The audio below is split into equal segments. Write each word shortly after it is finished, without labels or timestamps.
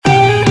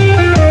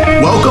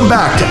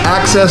back to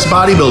Access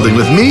Bodybuilding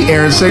with me,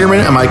 Aaron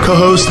Sigerman, and my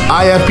co-host,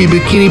 IFB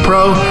Bikini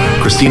Pro,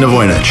 Christina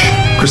Voynich.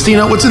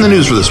 Christina, what's in the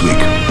news for this week?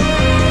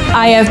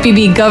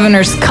 IFBB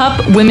Governor's Cup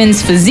Women's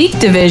Physique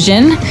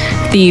Division,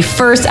 the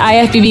first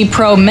IFBB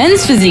Pro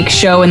Men's Physique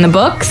show in the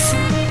books.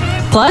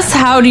 Plus,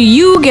 how do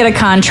you get a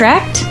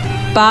contract?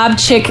 Bob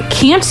Chick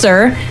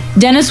Cancer,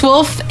 Dennis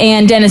Wolf,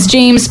 and Dennis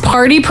James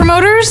party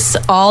promoters,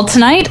 all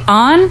tonight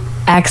on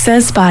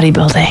Access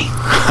Bodybuilding.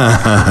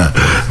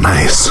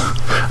 Nice.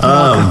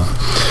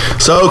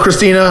 So,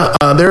 Christina,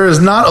 there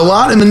is not a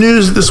lot in the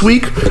news this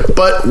week,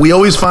 but we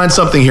always find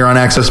something here on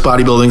Access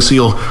Bodybuilding. So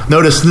you'll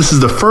notice this is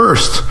the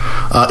first,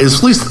 at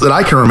least that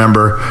I can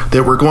remember,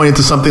 that we're going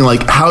into something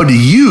like, how do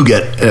you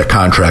get a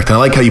contract? And I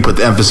like how you put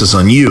the emphasis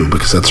on you,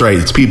 because that's right.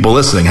 It's people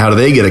listening. How do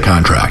they get a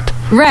contract?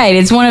 Right.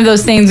 It's one of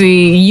those things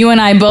you and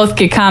I both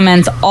get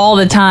comments all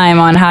the time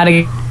on how to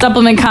get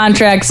supplement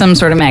contract, some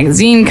sort of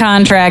magazine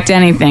contract,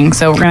 anything.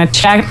 So we're going to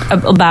chat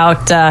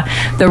about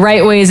the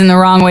right ways and the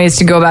wrong ways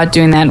to go about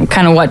doing that and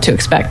kind of what to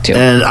expect too.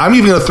 And I'm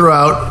even going to throw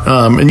out,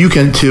 and you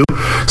can too,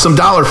 some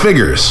dollar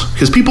figures,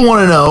 because people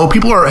want to know,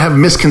 have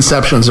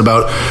misconceptions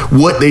about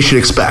what they should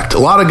expect. A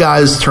lot of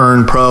guys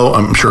turn pro,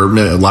 I'm sure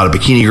a lot of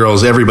bikini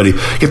girls, everybody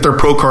get their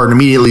pro card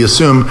and immediately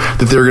assume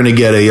that they're going to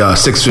get a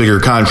six-figure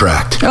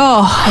contract.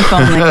 Oh, if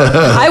only.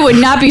 I would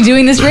not be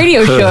doing this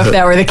radio show if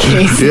that were the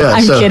case. Yeah,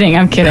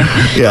 I'm kidding.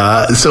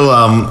 Yeah, so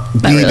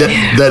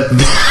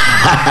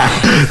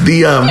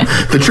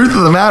the truth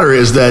of the matter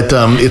is that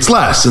it's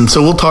less, and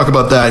so we'll talk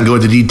about that and go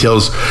into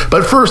details.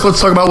 But first, let's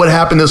talk about what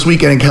happened this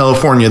weekend in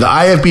California. The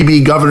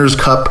IFBB Governor's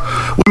Cup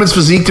Women's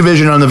Physique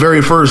Division on the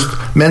very first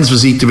Men's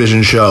Physique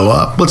Division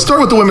show. Let's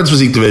start with the Women's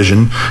Physique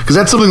Division, because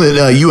that's something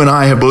that you and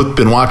I have both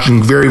been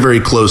watching very, very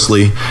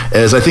closely,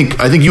 as I think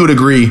you would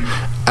agree.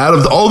 Out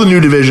of all the new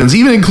divisions,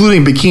 even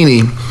including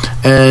bikini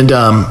and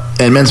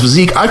men's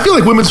physique, I feel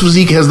like women's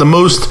physique has the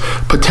most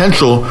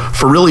potential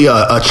for really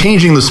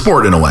changing the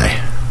sport in a way.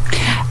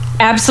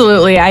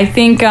 Absolutely. I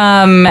think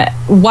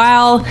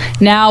while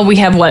now we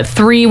have,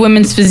 3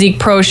 women's physique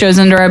pro shows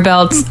under our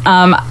belts,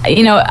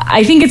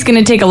 I think it's going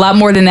to take a lot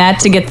more than that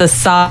to get the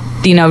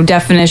solid,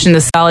 definition,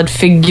 the solid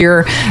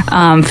figure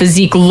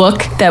physique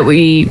look that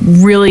we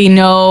really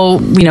know,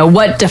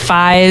 what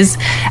defines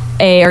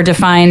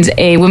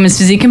a women's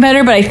physique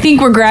competitor. But I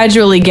think we're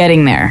gradually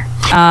getting there.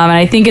 And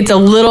I think it's a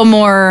little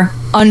more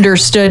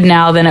understood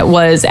now than it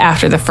was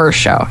after the first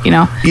show,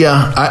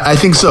 Yeah, I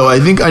think so. I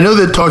know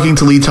that talking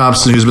to Lee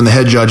Thompson, who's been the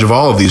head judge of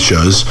all of these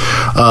shows,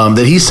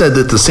 that he said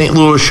that the St.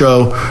 Louis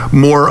show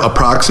more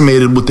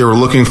approximated what they were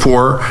looking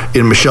for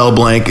in Michelle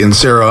Blank and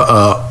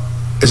Sarah,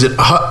 is it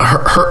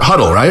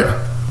Huddle,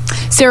 right?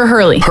 Sarah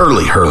Hurley.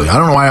 Hurley. I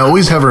don't know why I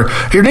always have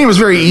her name is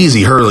very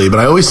easy, Hurley, but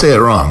I always say it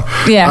wrong.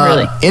 Yeah,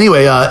 Hurley.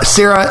 Anyway,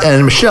 Sarah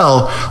and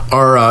Michelle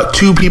are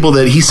 2 people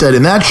that he said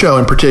in that show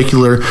in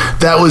particular,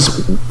 that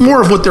was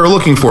more of what they were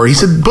looking for. He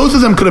said both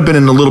of them could have been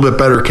in a little bit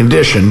better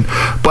condition,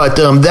 but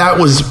that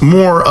was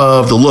more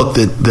of the look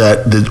that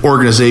the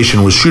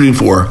organization was shooting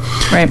for.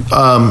 Right.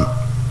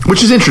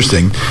 Which is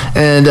interesting,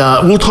 and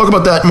we'll talk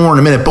about that more in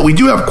a minute, but we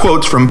do have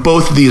quotes from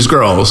both of these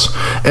girls,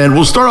 and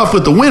we'll start off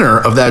with the winner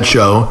of that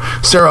show,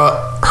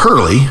 Sarah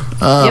Hurley,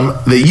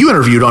 that you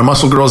interviewed on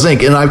Muscle Girls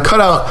Inc., and I've cut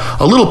out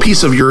a little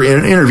piece of your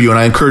interview, and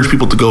I encourage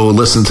people to go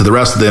listen to the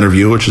rest of the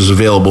interview, which is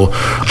available.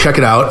 Check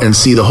it out and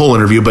see the whole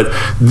interview, but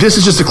this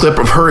is just a clip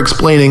of her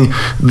explaining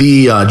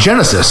the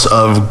genesis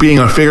of being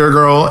a figure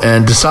girl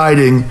and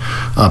deciding,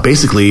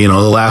 basically, the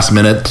last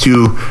minute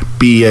to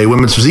be a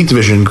women's physique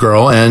division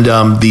girl, and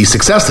the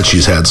success that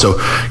she's had. So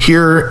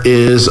here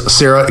is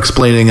Sarah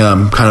explaining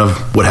kind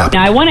of what happened.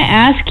 Now, I want to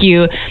ask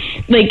you,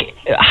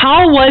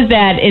 how was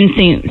that in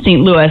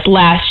St. Louis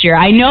last year?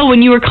 I know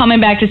when you were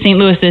coming back to St.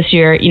 Louis this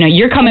year,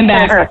 you're coming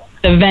back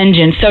with a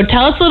vengeance. So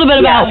tell us a little bit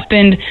about what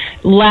happened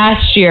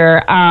last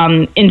year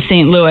in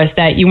St. Louis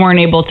that you weren't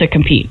able to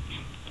compete.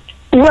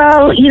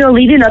 Well,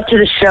 leading up to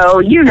the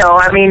show,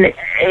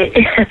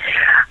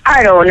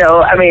 I don't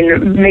know.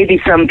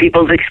 Maybe some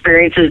people's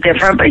experience is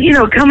different, but,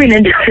 coming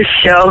into the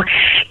show,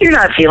 you're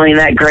not feeling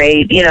that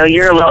great.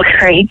 You're a little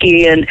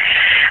cranky and,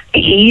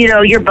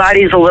 your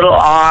body's a little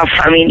off.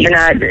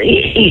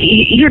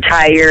 You're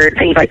tired,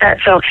 things like that.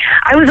 So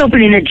I was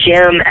opening a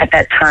gym at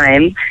that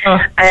time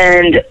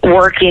and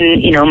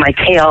working, my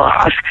tail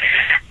off.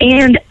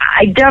 And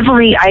I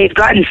had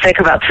gotten sick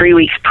about 3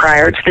 weeks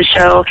prior to the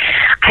show.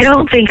 I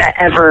don't think I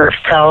ever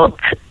felt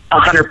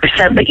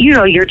 100%, but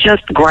you're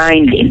just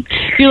grinding.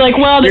 You're like,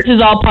 well, this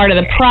is all part of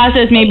the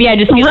process. Maybe I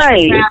just feel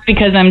like crap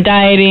because I'm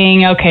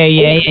dieting. Okay,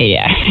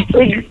 yeah.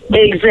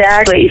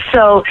 Exactly.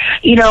 So,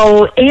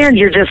 and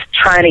you're just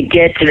trying to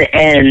get to the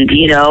end.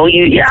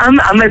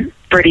 I'm a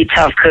pretty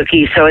tough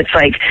cookie, so it's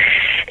like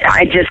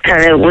I just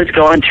kind of was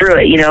going through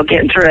it,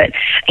 getting through it,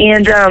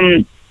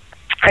 and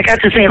I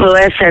got to St.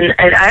 Louis, and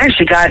I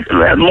actually got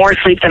more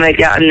sleep than I'd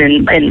gotten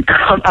in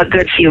a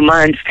good few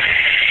months.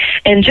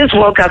 And just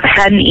woke up,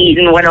 hadn't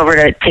eaten, went over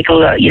to take a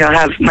look,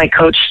 have my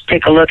coach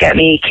take a look at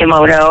me,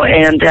 Kimoto,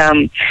 and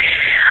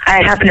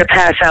I happened to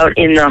pass out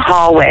in the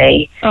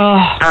hallway.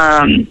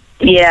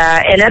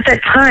 Yeah, and at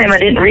that time, I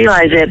didn't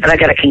realize it, but I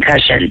got a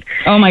concussion.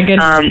 Oh, my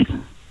goodness.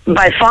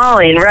 By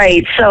falling,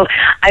 right. So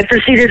I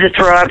proceeded to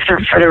throw up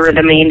for the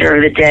remainder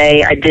of the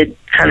day. I did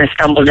kind of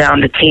stumble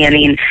down to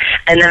tanning,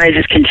 and then I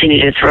just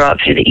continued to throw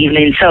up through the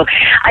evening. So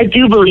I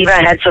do believe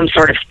I had some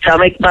sort of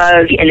stomach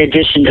bug in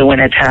addition to when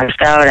I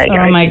passed out. I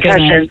got a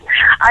concussion. Goodness.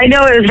 I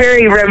know it was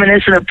very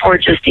reminiscent of poor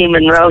Justine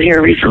Monroe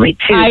here recently,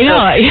 too. I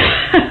know.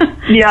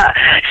 Yeah.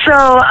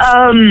 So,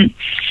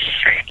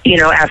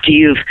 after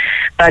you've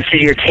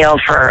busted your tail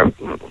for,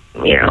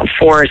 4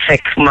 or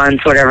 6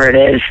 months, whatever it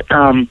is,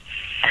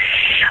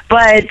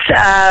 but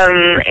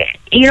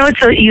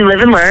you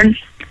live and learn.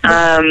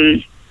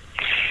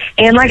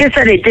 And like I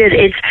said, it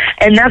did.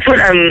 And that's what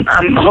I'm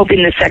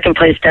hoping the second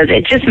place does.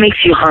 It just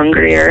makes you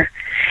hungrier.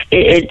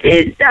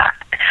 I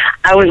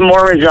was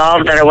more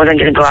resolved that I wasn't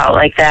going to go out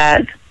like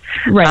that.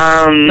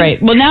 Right.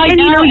 Right. Well, now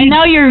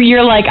now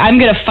you're like, I'm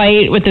going to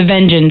fight with a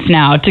vengeance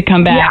now to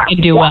come back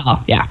and do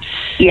well. Yeah.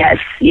 Yes.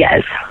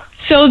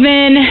 So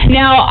then,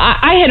 now,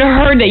 I had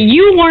heard that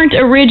you weren't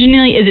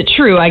originally, is it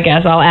true, I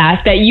guess I'll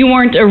ask, that you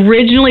weren't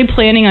originally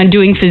planning on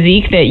doing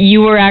physique, that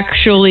you were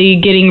actually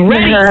getting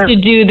ready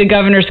to do the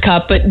Governor's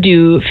Cup, but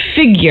do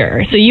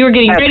figure. So you were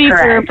getting ready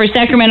for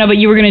Sacramento, but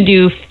you were going to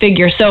do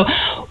figure. So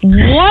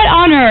what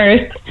on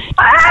earth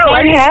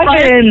what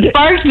happened?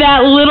 Sparked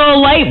that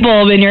little light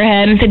bulb in your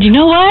head and said, you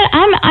know what,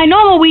 I know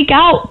I'm a week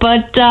out,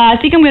 but I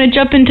think I'm going to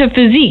jump into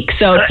physique.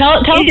 So tell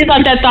us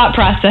about that thought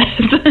process.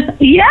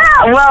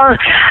 Yeah, well,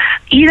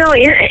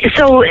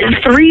 so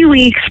 3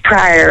 weeks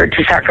prior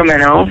to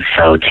Sacramento,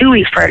 so 2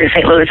 weeks prior to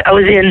St. Louis, I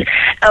was in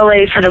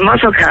LA for the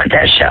muscle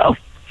contest show.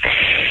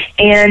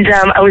 And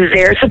I was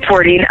there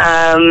supporting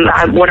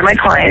one of my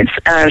clients.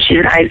 She's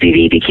an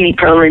IFBB Bikini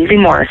Pro, Lindsay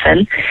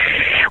Morrison.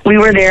 We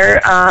were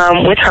there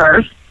with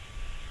her.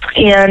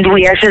 And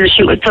we actually had to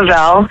shoot with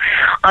Pavel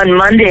on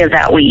Monday of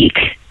that week.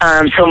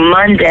 So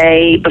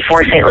Monday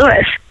before St.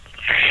 Louis.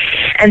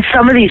 And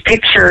some of these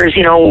pictures,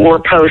 were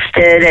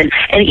posted, and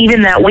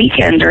even that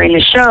weekend during the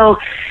show,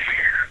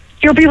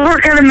 people were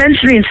kind of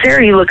mentioning,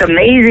 Sarah, you look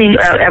amazing.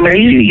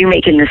 You're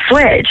making the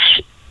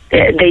switch.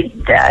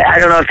 I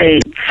don't know if they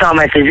saw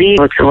my physique.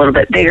 It looks a little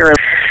bit bigger,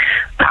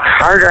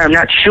 harder. I'm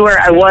not sure.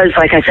 I was,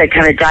 like I said,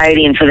 kind of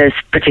dieting for this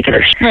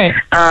particular show. Right.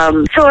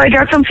 So I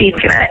got some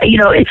feedback.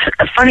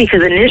 It's funny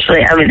because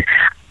initially,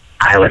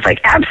 I was like,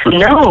 absolutely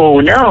no.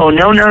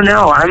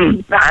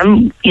 I'm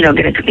going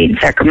to compete in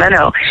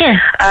Sacramento. Sure.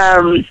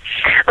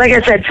 Like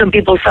I said, some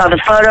people saw the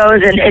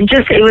photos and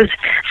just, it was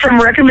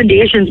some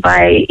recommendations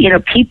by,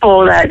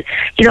 people that,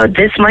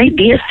 this might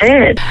be a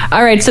fit.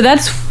 All right. So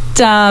that's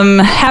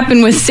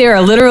happened with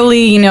Sarah.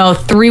 Literally,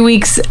 3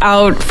 weeks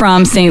out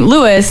from St.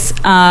 Louis,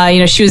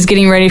 she was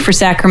getting ready for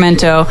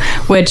Sacramento,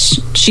 which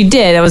she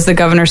did. That was the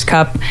Governor's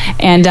Cup.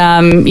 And,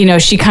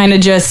 she kind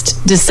of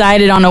just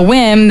decided on a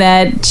whim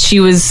that she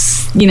was,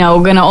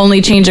 going to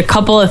only change a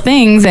couple of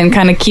things and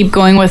kind of keep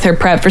going with her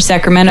prep for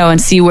Sacramento and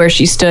see where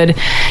she stood,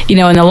 in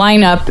the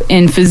lineup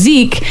in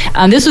physique.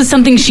 This was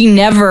something she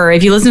never,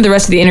 if you listen to the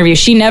rest of the interview,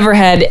 she never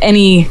had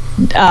any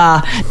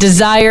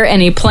desire,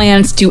 any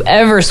plans to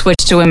ever switch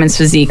to women's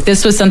physique.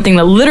 This was something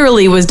that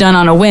literally was done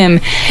on a whim.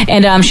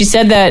 And she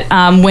said that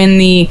when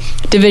the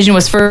division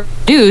was first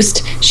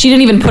introduced, she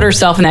didn't even put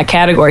herself in that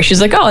category.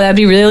 She's like, oh, that'd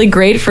be really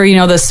great for,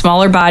 the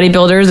smaller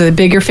bodybuilders or the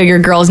bigger figure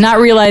girls, not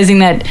realizing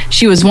that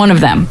she was one of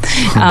them.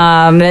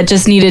 That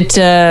just needed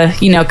to,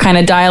 kind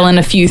of dial in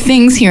a few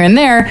things here and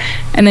there,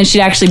 and then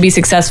she'd actually be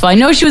successful. I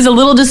know she was a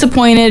little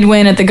disappointed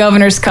when at the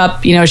Governor's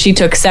Cup, she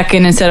took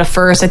second instead of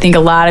first. I think a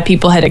lot of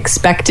people had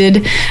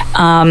expected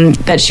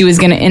that she was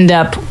going to end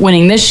up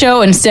winning this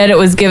show. Instead, it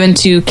was given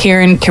to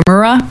Karen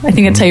Kimura. I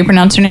think that's how you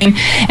pronounce her name.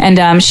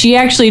 And she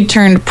actually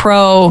turned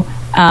pro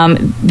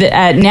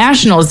at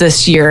Nationals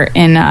this year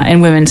in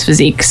women's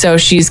physique. So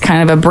she's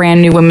kind of a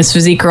brand new women's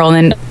physique girl,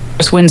 and then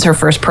wins her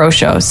first pro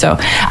show. So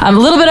a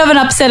little bit of an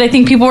upset. I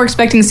think people were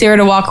expecting Sarah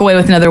to walk away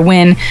with another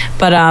win,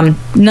 but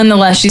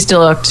nonetheless, she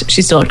still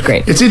looked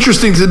great. It's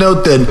interesting to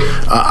note that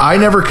I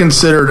never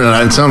considered,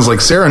 and it sounds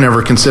like Sarah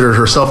never considered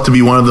herself to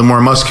be one of the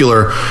more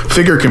muscular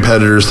figure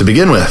competitors to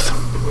begin with.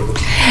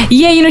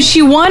 Yeah,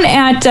 she won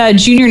at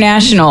Junior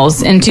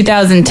Nationals in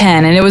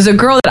 2010, and it was a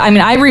girl that,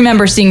 I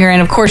remember seeing her,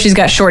 and of course she's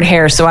got short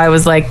hair, so I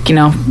was like,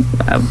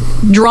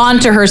 drawn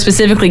to her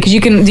specifically because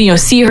you can,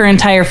 see her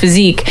entire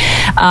physique.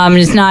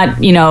 It's not,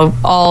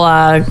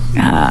 all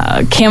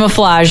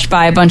camouflaged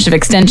by a bunch of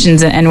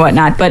extensions and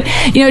whatnot, but,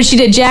 she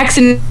did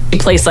Jackson, she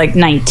placed like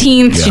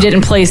 19th, She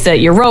didn't place at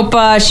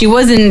Europa, she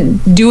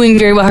wasn't doing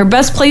very well. Her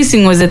best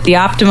placing was at the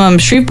Optimum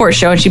Shreveport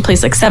show, and she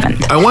placed like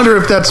 7th. I wonder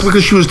if that's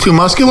because she was too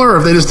muscular, or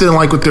if they just didn't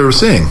like what they were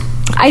seeing.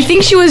 I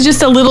think she was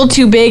just a little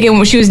too big,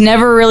 and she was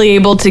never really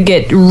able to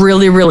get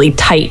really, really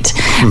tight.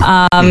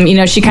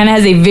 She kind of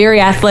has a very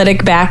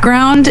athletic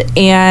background,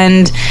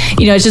 and,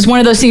 it's just one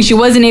of those things. She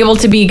wasn't able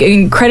to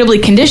be incredibly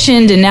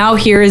conditioned, and now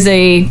here is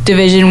a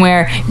division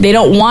where they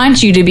don't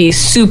want you to be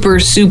super,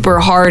 super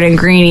hard and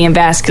grainy and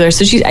vascular.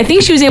 So I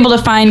think she was able to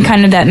find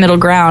kind of that middle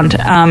ground.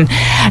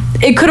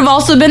 It could have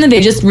also been that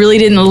they just really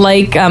didn't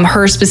like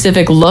her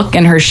specific look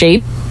and her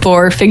shape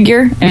or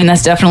figure. I mean,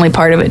 that's definitely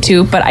part of it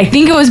too. But I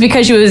think it was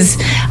because she was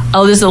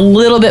just a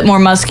little bit more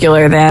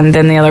muscular than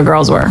the other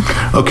girls were.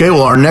 Okay,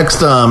 well, our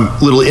next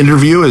little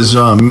interview is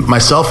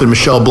myself and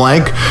Michelle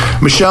Blank.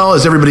 Michelle,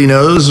 as everybody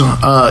knows,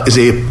 is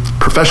a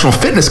professional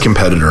fitness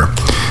competitor.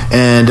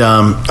 And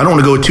I don't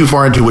want to go too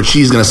far into what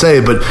she's going to say,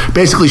 but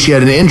basically she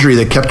had an injury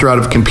that kept her out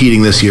of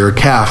competing this year, a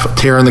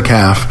tear in the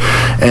calf.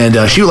 And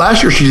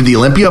last year she did the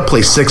Olympia,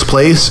 placed 6th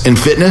place in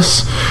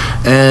fitness.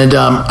 And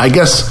I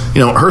guess,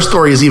 her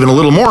story is even a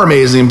little more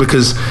amazing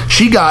because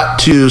she got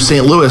to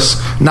St. Louis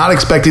not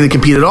expecting to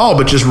compete at all,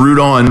 but just root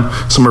on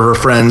some of her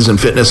friends and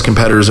fitness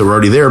competitors that were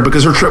already there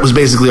because her trip was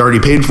basically already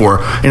paid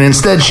for. And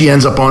instead she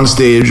ends up on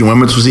stage in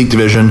women's physique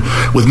division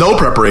with no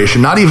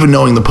preparation, not even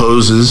knowing the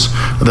poses,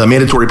 the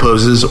mandatory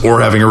poses, or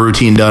having a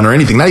routine done or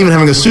anything, not even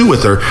having a suit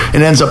with her,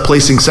 and ends up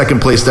placing 2nd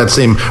place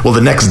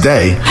the next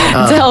day.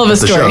 It's a hell of a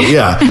story. Show.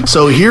 Yeah.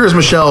 So here's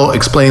Michelle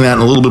explaining that in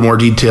a little bit more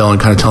detail and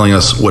kind of telling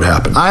us what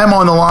happened. I am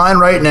on the line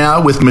right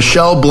now with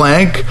Michelle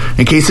Blank.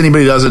 In case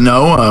anybody doesn't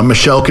know,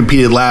 Michelle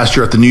competed last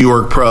year at the New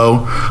York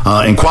Pro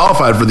and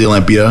qualified for the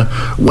Olympia.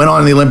 Went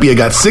on the Olympia,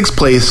 got 6th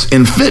place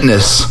in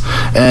fitness,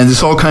 and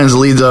this all kinds of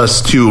leads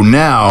us to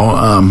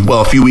now,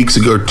 a few weeks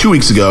ago, 2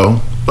 weeks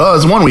ago. Well, it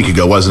was 1 week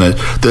ago, wasn't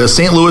it? The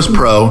St. Louis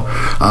Pro.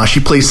 She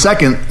placed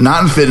 2nd,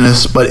 not in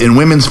fitness, but in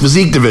women's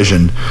physique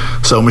division.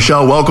 So,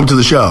 Michelle, welcome to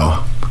the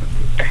show.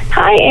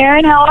 Hi,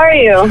 Aaron. How are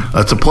you?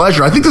 It's a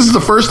pleasure. I think this is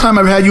the first time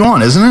I've had you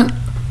on, isn't it?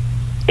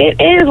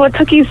 It is. What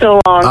took you so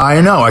long? I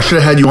know. I should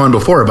have had you on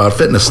before about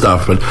fitness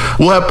stuff, but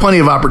we'll have plenty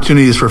of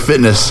opportunities for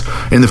fitness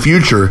in the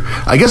future.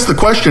 I guess the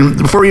question,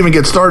 before we even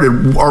get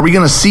started, are we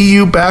going to see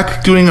you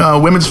back doing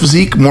women's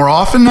physique more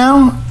often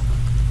now?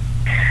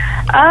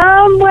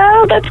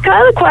 Well, that's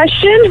kind of the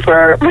question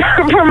for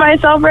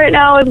myself right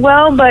now as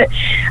well, but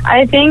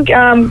I think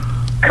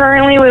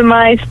currently with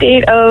my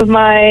state of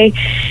my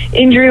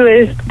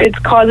injury, it's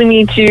causing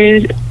me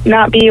to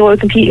not be able to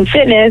compete in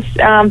fitness.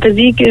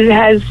 Physique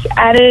has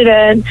added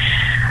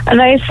a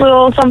nice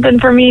little something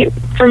for me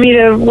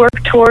to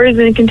work towards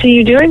and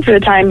continue doing for the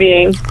time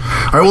being.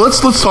 All right, well,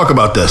 let's talk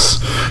about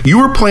this. You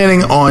were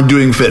planning on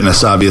doing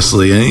fitness,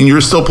 obviously, and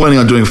you're still planning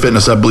on doing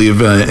fitness, I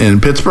believe,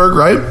 in Pittsburgh,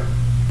 right?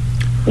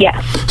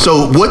 Yes.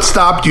 So what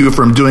stopped you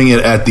from doing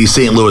it at the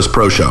St. Louis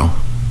Pro Show?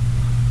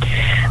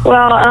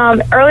 Well,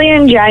 early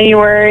in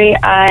January,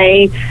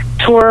 I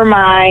tore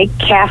my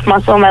calf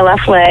muscle in my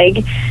left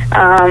leg.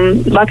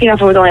 Lucky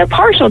enough, it was only a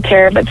partial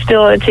tear, but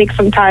still it takes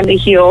some time to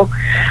heal.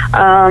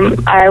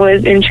 I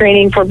was in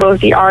training for both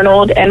the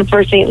Arnold and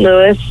for St.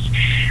 Louis.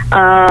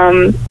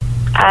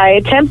 I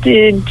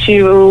attempted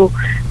to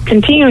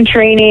continue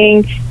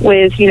training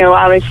with,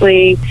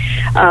 obviously,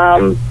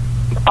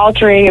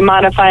 altering and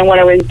modifying what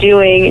I was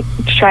doing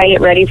to try to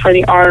get ready for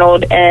the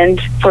Arnold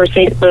and for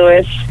St.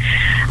 Louis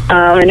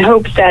in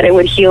hopes that it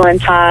would heal in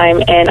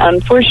time. And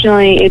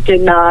unfortunately, it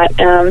did not.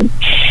 And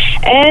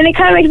it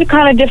kind of makes it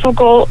kind of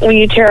difficult when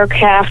you tear a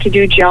calf to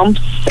do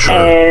jumps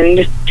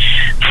and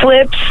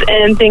flips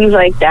and things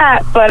like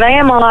that. But I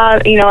am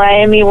allowed, I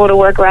am able to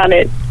work around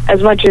it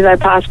as much as I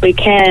possibly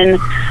can.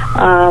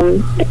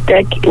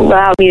 That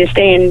allows me to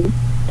stay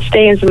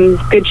in some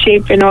good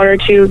shape in order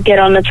to get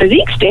on the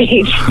physique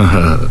stage.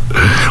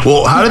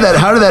 Well, how did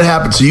that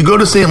happen? So you go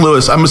to St.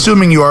 Louis. I'm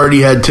assuming you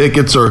already had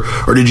tickets, or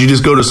did you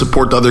just go to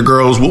support the other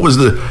girls?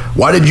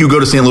 Why did you go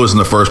to St. Louis in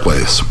the first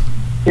place?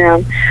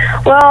 Yeah.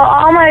 Well,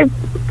 all my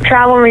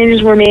travel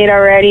arrangements were made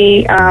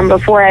already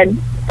before I'd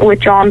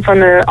withdrawn from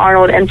the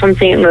Arnold and from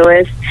St.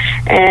 Louis,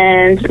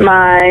 and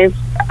my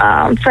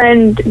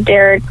friend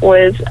Derek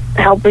was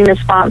helping to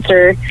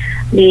sponsor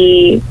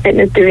the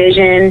fitness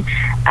division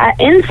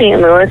in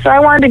St. Louis, so I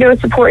wanted to go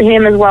support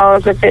him as well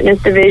as the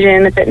fitness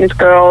division, the fitness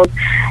girls,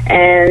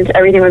 and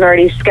everything was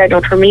already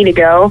scheduled for me to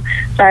go.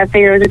 So I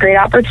figured it was a great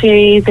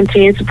opportunity to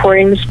continue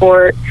supporting the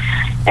sport.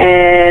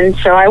 And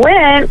so I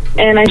went,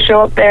 and I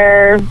show up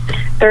there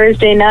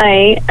Thursday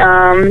night,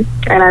 and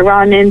I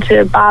run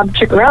into Bob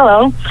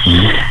Ciccarello,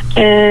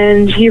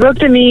 and he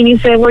looked at me and he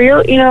said,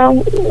 well,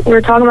 we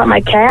were talking about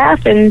my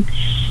calf, and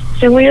he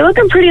said, well, you're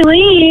looking pretty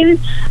lean.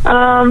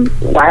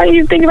 Why don't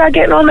you think about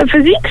getting on the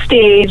physique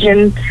stage?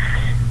 And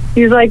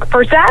he was like,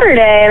 for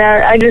Saturday, and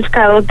I just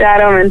kind of looked at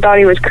him and thought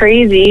he was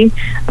crazy.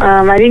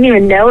 I didn't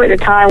even know at the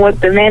time what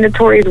the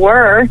mandatories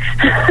were.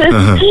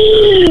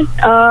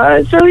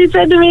 So he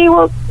said to me,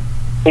 well,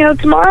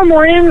 tomorrow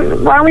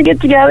morning, why don't we get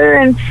together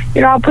and,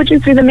 I'll put you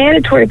through the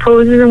mandatory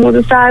poses and we'll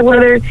decide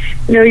whether,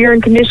 you're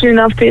in condition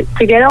enough to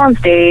get on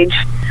stage.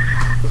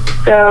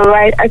 So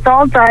I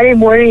saw him Friday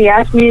morning. He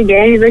asked me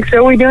again. He's like, so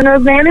are we doing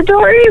those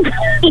mandatories?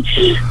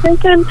 I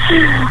said,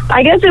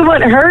 I guess it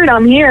wouldn't hurt.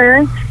 I'm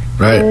here.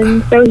 Right.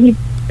 And so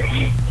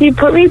he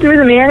put me through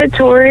the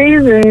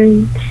mandatories,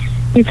 and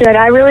he said,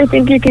 I really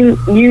think you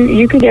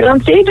can get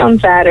on stage on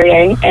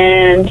Saturday.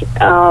 And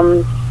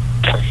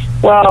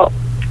well,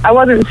 I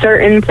wasn't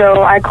certain,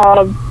 so I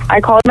called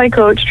my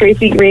coach,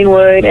 Tracy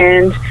Greenwood,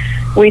 and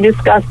we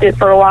discussed it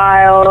for a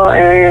while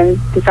and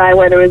decided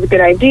whether it was a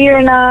good idea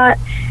or not.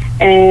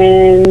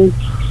 And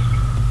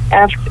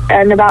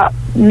about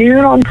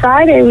noon on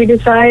Friday, we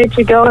decided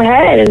to go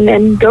ahead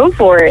and go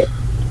for it.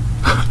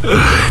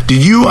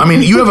 Did you? I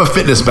mean, you have a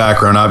fitness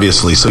background,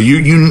 obviously, so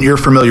you're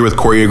familiar with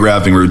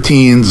choreographing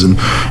routines and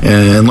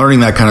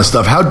learning that kind of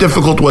stuff. How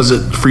difficult was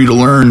it for you to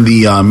learn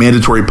the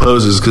mandatory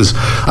poses? Because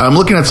I'm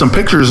looking at some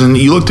pictures, and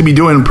you look to be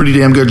doing a pretty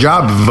damn good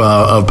job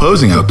of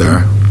posing out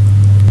there.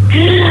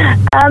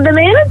 The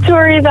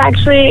mandatories,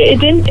 actually, it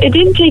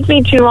didn't take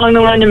me too long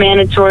to learn the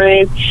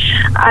mandatories.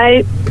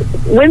 I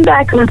went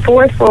back and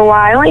forth for a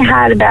while. I only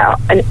had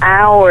about an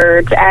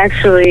hour to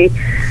actually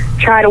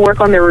try to work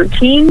on the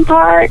routine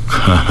part.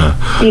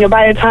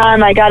 By the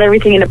time I got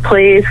everything into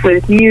place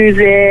with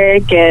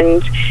music,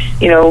 and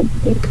I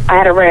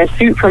had to rent a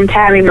suit from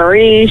Tammy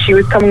Marie. She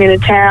was coming into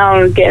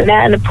town, getting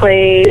that into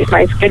place,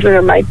 my scheduling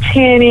of my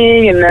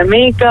tanning and the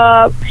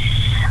makeup,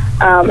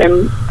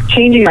 and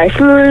changing my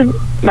food,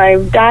 my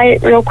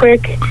diet real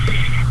quick.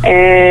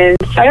 And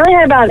so I only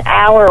had about an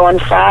hour on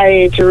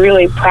Friday to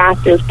really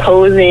practice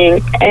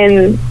posing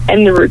and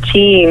the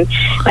routine.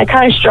 I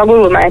kind of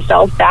struggled with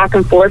myself back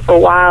and forth for a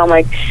while. I'm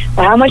like,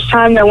 well, how much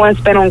time do I want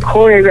to spend on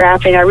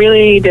choreographing? I really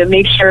need to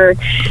make sure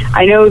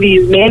I know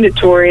these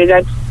mandatories.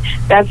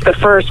 That's the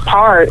first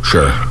part.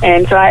 Sure.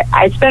 And so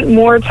I spent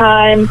more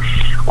time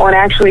on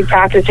actually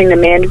practicing the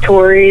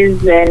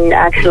mandatories than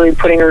actually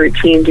putting a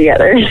routine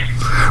together.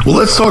 Well,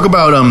 let's talk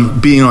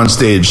about being on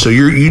stage. So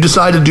you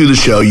decide to do the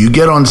show. You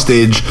get on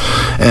stage,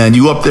 and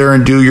you up there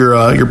and do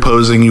your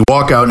posing. You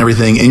walk out and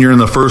everything, and you're in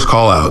the first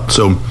call out.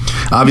 So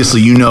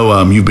obviously,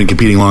 you've been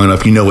competing long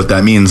enough. You know what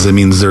that means. That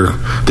means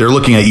they're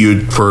looking at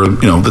you for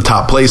the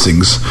top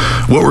placings.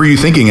 What were you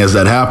thinking as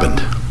that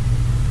happened?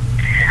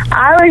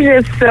 I was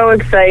just so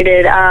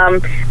excited.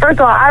 First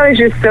of all, I was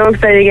just so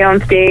excited to get on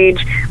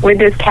stage with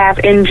this calf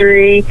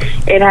injury.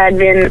 It had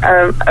been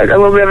a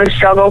little bit of a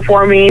struggle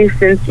for me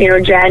since,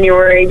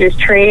 January, just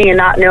training and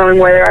not knowing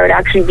whether I would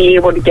actually be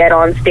able to get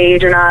on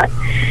stage or not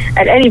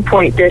at any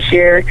point this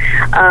year.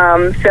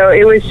 So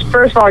it was,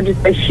 first of all,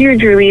 just a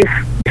huge relief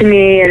to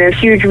me and a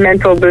huge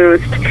mental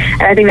boost.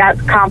 And I think that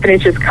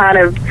confidence just kind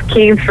of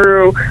came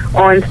through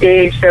on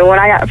stage. So when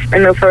I got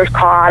in the first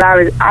call out,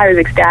 I was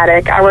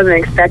ecstatic. I wasn't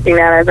expecting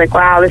that. I was like,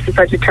 wow, this is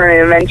such a turning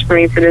event for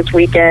me for this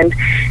weekend,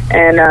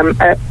 and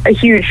a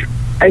huge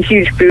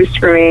boost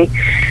for me.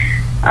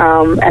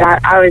 And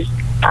I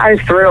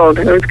was thrilled.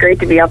 It was great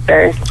to be up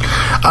there.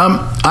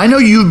 I know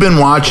you've been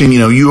watching,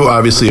 you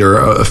obviously are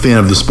a fan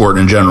of the sport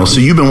in general, so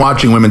you've been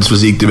watching women's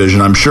physique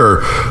division, I'm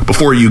sure,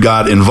 before you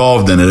got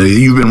involved in it.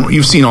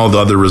 You've seen all the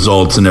other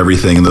results and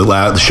everything,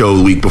 the show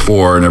the week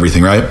before and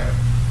everything, right?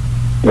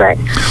 Right.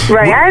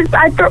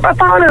 I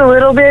followed it a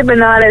little bit, but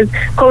not as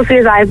closely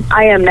as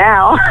I am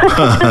now.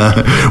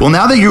 Well,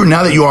 now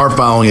that you are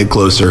following it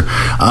closer,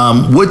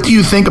 what do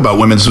you think about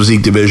women's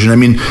physique division? I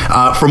mean,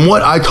 from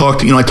what I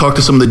talked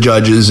to some of the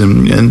judges,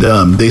 and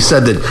they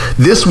said that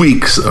this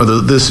week's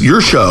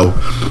your show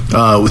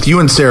with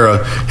you and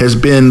Sarah has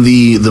been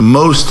the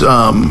most,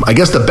 I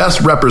guess, the best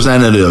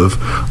representative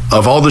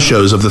of all the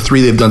shows of the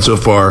three they've done so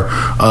far,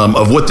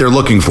 of what they're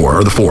looking for,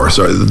 or the four.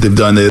 Sorry, they've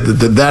done.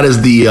 That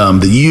is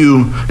the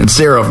you and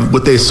Sarah,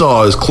 what they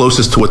saw is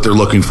closest to what they're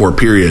looking for,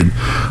 period.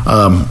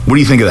 What do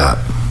you think of that?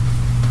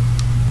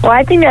 Well,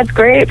 I think that's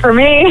great for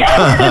me.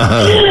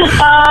 And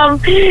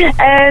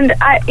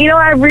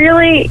I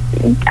really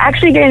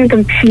actually getting to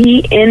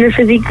compete in the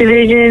physique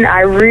division. I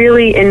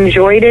really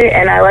enjoyed it,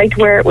 and I liked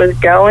where it was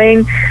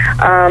going.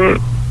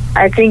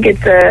 I think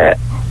it's a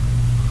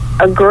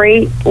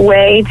great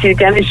way to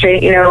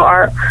demonstrate,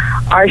 our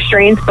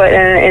strengths, but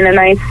in a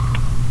nice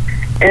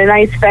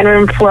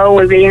feminine flow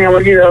with being able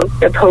to do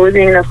the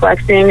posing, the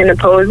flexing, and the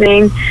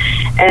posing.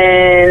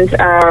 And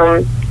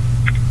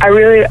I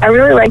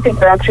really like the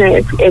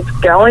direction it's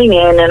going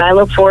in, and I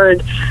look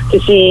forward to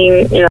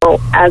seeing,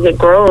 as it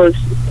grows,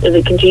 as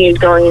it continues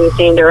going in the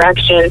same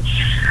direction.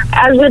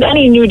 As with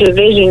any new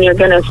division, you're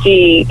going to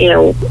see,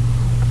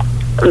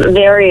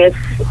 various,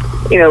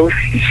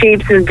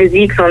 shapes and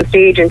physiques on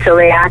stage until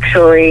they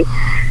actually,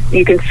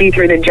 you can see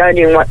through the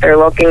judging what they're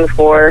looking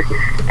for.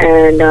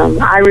 And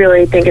I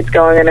really think it's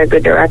going in a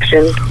good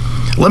direction.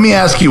 Let me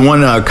ask you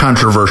one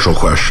controversial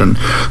question.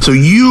 So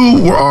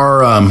you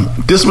are,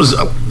 this was,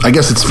 I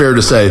guess it's fair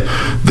to say,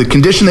 the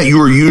condition that you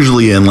were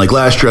usually in, like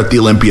last year at the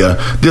Olympia,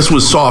 this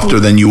was softer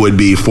than you would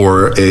be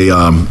for a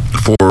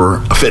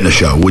fitness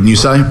show, wouldn't you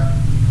say?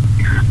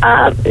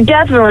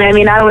 Definitely. I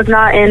mean, I was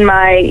not in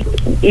my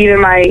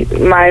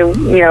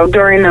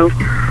during the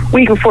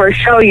week before a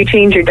show, you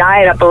change your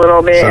diet up a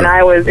little bit, sure. And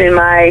I was in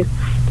I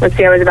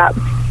was about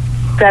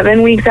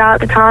 7 weeks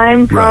out at the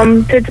time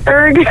from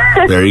Pittsburgh.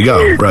 There you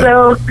go. Right.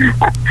 So,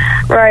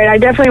 I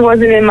definitely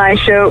wasn't in my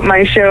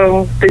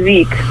show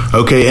physique.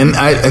 Okay, and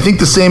I think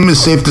the same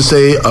is safe to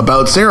say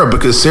about Sarah,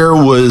 because Sarah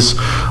was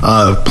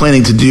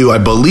planning to do, I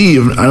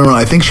believe,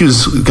 I think she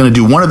was going to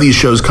do one of these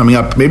shows coming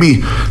up,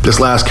 maybe this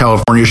last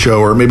California show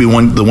or maybe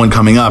the one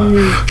coming up.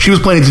 Mm-hmm. She was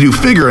planning to do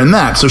figure in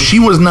that, so she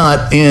was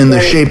not in the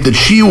shape that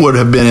she would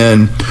have been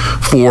in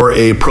for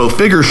a pro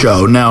figure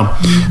show. Now,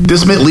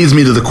 this leads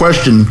me to the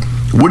question,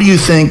 what do you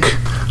think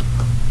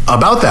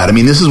about that? I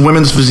mean, this is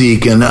women's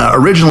physique, and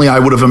originally I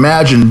would have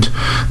imagined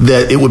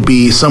that it would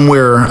be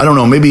somewhere, I don't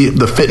know, maybe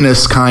the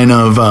fitness kind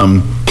of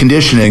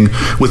conditioning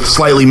with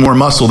slightly more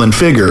muscle than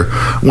figure,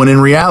 when in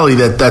reality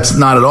that's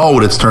not at all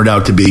what it's turned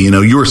out to be.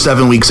 You were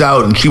 7 weeks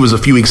out and she was a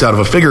few weeks out of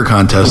a figure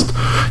contest,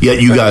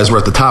 yet you guys were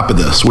at the top of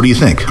this. What do you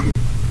think?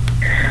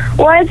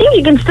 Well, I think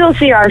you can still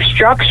see our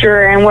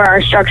structure and where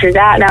our structure's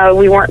at. Now,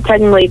 we weren't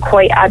technically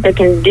quite at the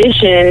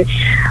condition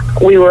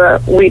they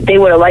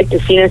would have liked to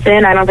see us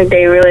in. I don't think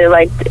they really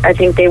I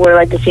think they would have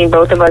liked to see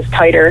both of us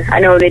tighter. I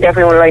know they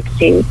definitely would have liked to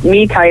see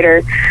me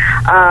tighter.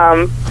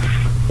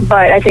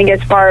 But I think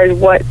as far as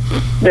what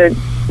the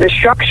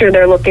structure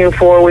they're looking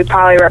for, we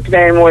probably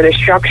represented more the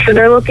structure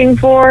they're looking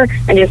for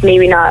and just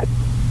maybe not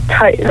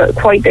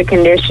quite the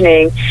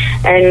conditioning.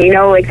 And,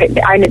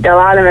 a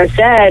lot of them have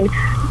said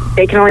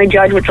they can only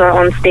judge what's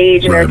on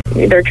stage, and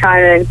they're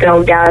trying to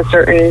go down a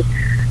certain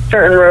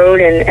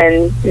road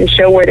and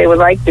show where they would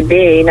like to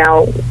be.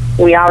 Now,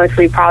 we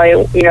obviously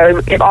probably,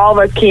 if all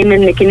of us came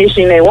in the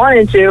conditioning they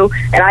wanted to,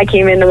 and I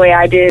came in the way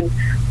I did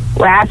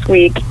last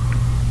week,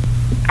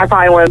 I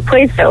probably wouldn't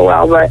play so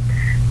well. But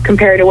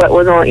compared to what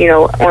was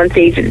on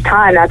stage at the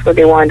time, that's what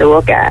they wanted to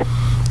look at.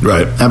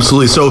 Right,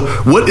 absolutely. So,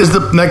 what is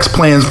the next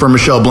plans for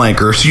Michelle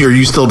Blank, or are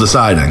you still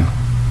deciding?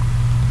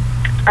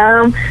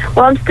 Well,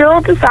 I'm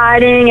still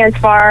deciding as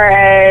far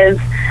as,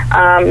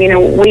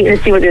 waiting to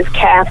see what this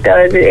calf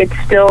does. It's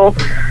still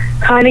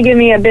kind of giving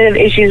me a bit of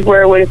issues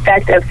where it would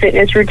affect a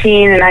fitness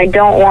routine, and I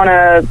don't want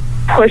to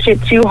push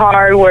it too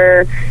hard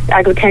where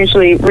I could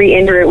potentially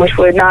re-injure it, which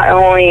would not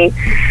only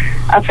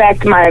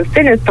affect my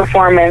fitness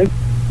performance,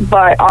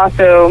 but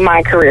also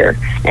my career.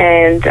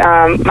 And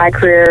my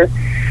career,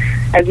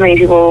 as many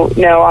people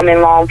know, I'm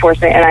in law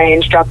enforcement and I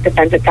instruct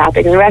defensive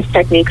tactics and arrest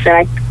techniques,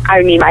 and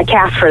I need my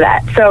calf for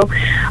that. So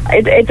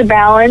it's a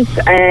balance,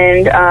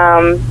 and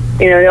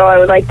though I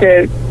would like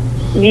to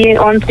be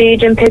on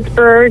stage in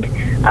Pittsburgh,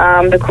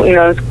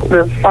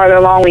 the farther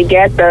along we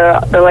get,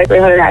 the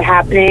likelihood of that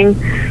happening,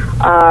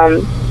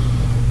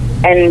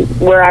 and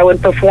where I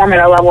would perform at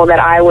a level that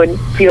I would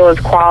feel is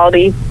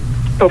quality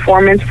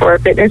performance for a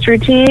fitness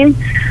routine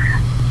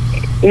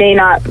may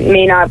not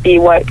be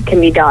what can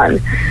be done.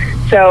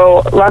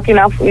 So lucky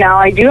enough, now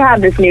I do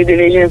have this new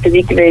division,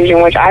 physique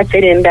division, which I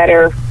fit in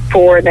better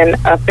for than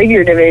a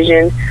figure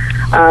division.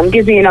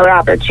 Gives me another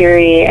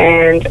opportunity,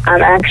 and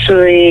I'm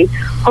actually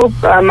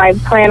my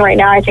plan right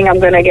now, I think I'm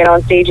going to get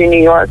on stage in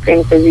New York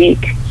in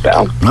physique.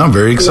 So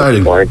very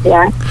exciting.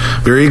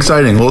 Very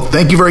exciting. Well,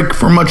 thank you very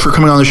much for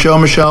coming on the show,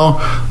 Michelle.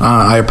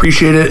 I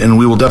appreciate it, and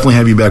we will definitely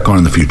have you back on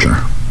in the future.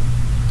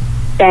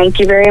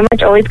 Thank you very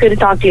much. Always good to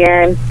talk to you,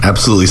 Aaron.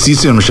 Absolutely. See you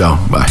soon, Michelle.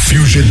 Bye.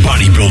 Fusion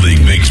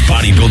Bodybuilding makes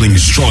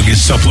bodybuilding's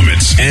strongest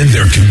supplements, and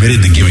they're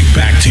committed to giving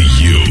back to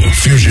you.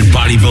 Fusion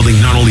Bodybuilding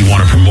not only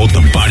want to promote the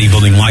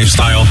bodybuilding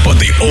lifestyle,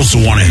 but they also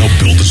want to help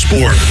build the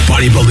sport.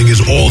 Bodybuilding is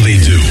all they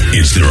do.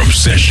 It's their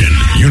obsession.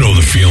 You know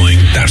the feeling.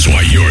 That's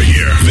why you're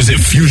here. Visit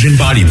Fusion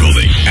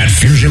Bodybuilding at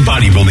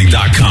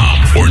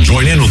FusionBodybuilding.com or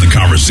join in on the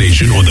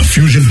conversation on the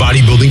Fusion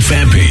Bodybuilding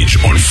fan page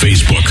on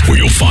Facebook, where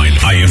you'll find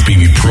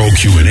IFBB Pro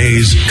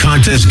Q&As,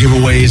 contest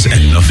giveaways, and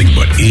nothing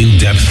but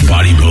in-depth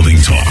bodybuilding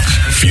talk.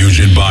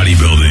 Fusion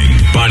Bodybuilding,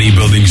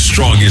 bodybuilding's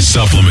strongest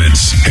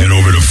supplements. Head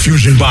over to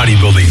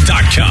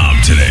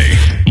FusionBodybuilding.com today.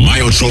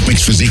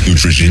 Myotropics Physique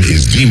Nutrition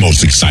is the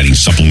most exciting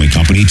supplement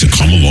company to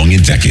come along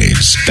in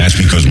decades. That's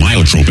because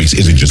Myotropics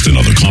isn't just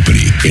another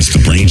company. It's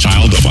the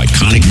brainchild of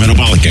iconic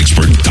metabolic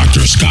expert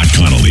Dr. Scott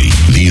Connolly,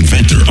 the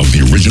inventor of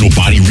the original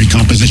body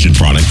recomposition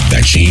product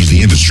that changed the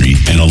industry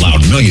and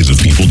allowed millions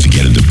of people to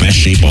get into best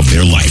shape of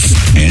their life.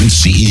 And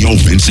CEO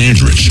Vince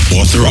Andrich,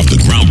 author of the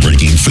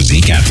groundbreaking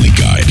Physique Athlete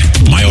Guide.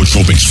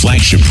 Myotropics'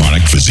 flagship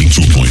product, Physique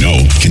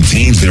 2.0,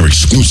 contains their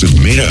exclusive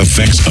Meta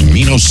Effects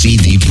Amino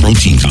CD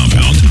protein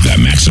compound that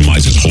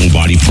maximizes whole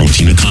body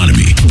protein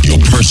economy, your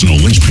personal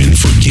linchpin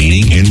for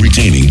gaining and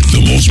retaining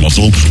the most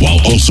muscle while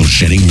also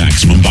shedding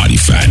maximum body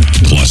fat.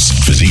 Plus,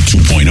 Physique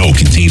 2.0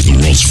 contains the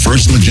world's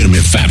first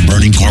legitimate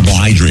fat-burning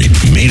carbohydrate,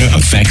 Meta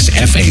Effects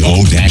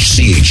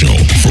FAO-CHO,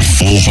 for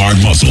full hard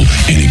muscle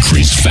and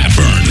increased fat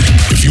burn.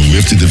 If you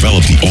live to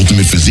develop the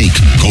ultimate physique,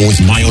 go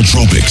with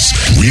Myotropics.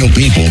 Real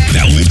people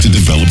that live to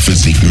develop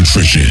physique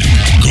nutrition.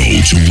 Go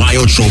to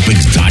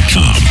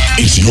myotropics.com.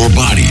 It's your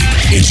body.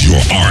 It's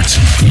your art.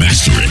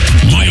 Master it.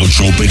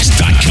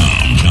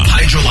 Myotropics.com.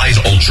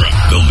 Hydrolyze Ultra,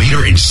 the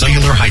leader in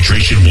cellular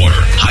hydration water.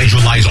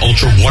 Hydrolyze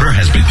Ultra water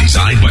has been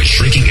designed by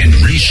shrinking and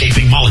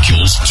reshaping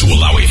molecules to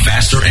allow a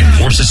faster and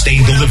more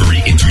sustained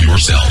delivery into your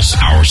cells.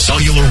 Our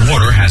cellular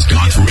water has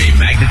gone through a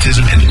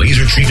magnetism and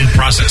laser treatment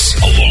process,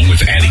 along with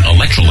adding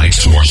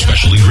electrolytes to our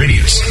special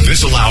ingredients.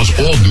 This allows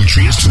all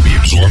nutrients to be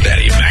absorbed at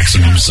a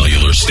maximum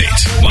cellular state.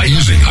 By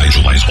using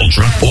Hydrolyze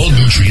Ultra, all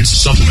nutrients,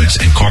 supplements,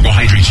 and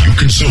carbohydrates you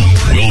consume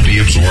will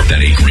be absorbed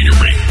at a greater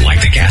rate.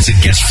 Lactic acid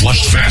gets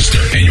flushed faster,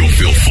 and you'll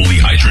feel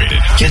fully hydrated.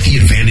 Get the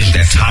advantage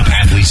that top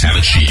athletes have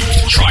achieved.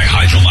 Try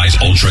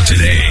Hydrolyze Ultra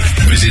today.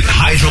 Visit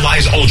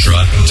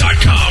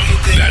HydrolyzeUltra.com.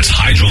 That's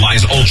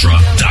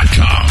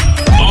HydrolyzeUltra.com.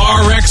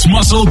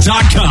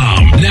 RxMuscle.com.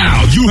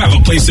 Now you have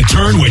a place to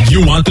turn when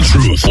you want the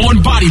truth on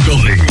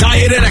bodybuilding,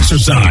 diet, and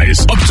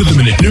exercise,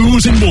 up-to-the-minute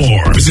news, and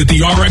more. Visit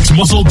the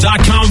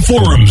RxMuscle.com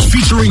forums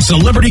featuring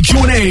celebrity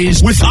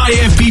Q&As with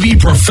IFBB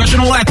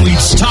professional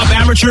athletes, top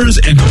amateurs,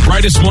 and the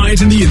brightest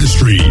minds in the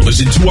industry.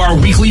 Listen to our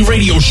weekly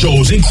radio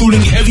shows,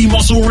 including Heavy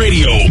Muscle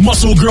Radio,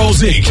 Muscle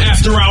Girls Inc.,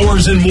 After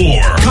Hours, and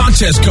more.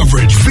 Contest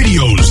coverage,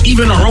 videos,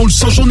 even our own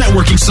social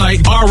networking site,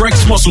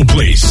 RX Muscle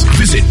Place.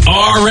 Visit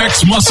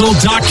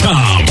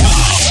RxMuscle.com.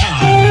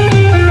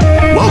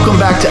 Welcome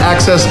back to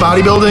Access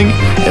Bodybuilding,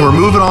 and we're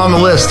moving on the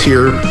list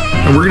here,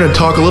 and we're going to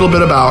talk a little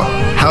bit about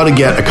how to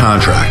get a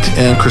contract.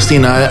 And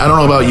Christina, I don't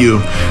know about you,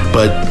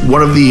 but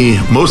one of the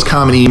most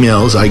common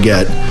emails I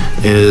get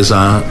is,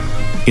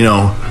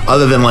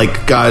 other than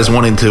like guys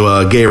wanting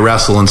to gay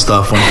wrestle and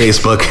stuff on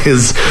Facebook,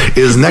 is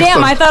next.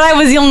 Damn, I thought I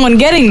was the only one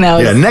getting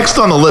those. Yeah, next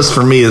on the list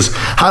for me is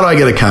how do I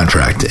get a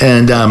contract?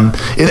 And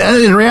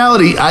in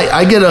reality,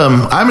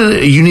 I'm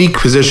in a unique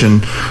position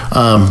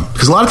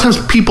because a lot of times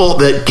people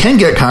that can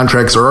get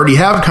contracts or already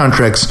have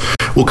contracts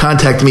will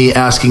contact me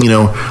asking,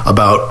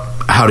 about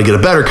how to get a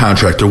better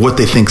contract or what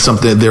they think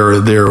something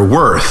they're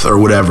worth or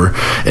whatever.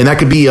 And that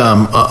could be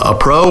a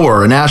pro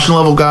or a national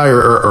level guy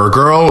or a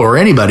girl or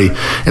anybody.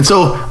 And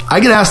so I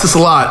get asked this a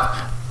lot.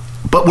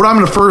 But what I'm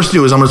going to first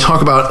do is I'm going to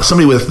talk about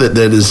somebody that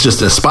is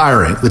just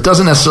aspiring, that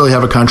doesn't necessarily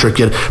have a contract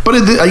yet. But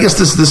I guess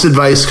this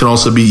advice can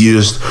also be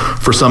used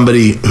for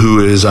somebody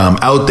who is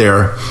out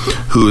there,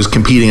 who is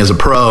competing as a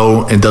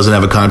pro and doesn't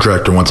have a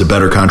contract or wants a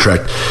better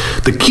contract.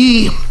 The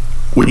key,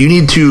 what you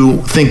need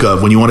to think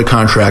of when you want a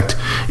contract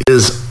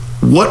is,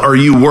 what are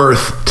you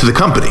worth to the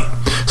company?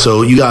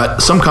 So you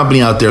got some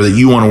company out there that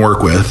you want to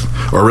work with,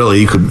 or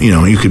really you could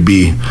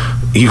be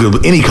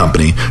any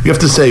company. You have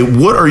to say,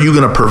 what are you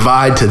going to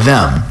provide to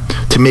them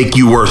to make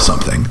you worth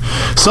something?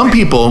 Some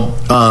people,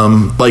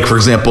 like for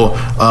example,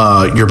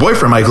 your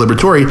boyfriend, Mike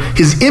Liberatore,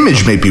 his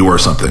image may be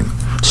worth something.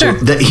 Sure.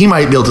 So that he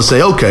might be able to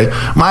say, okay,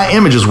 my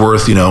image is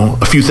worth, a few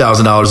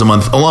 $1,000s a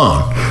month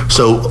alone.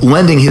 So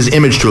lending his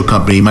image to a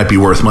company might be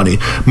worth money.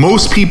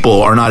 Most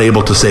people are not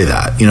able to say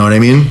that. You know what I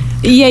mean?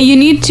 Yeah, you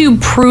need to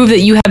prove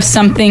that you have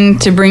something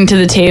to bring to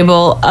the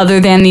table other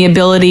than the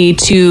ability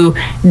to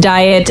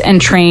diet and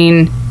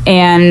train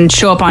and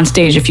show up on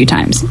stage a few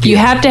times. You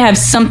have to have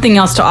something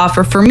else to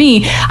offer. For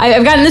me,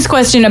 I've gotten this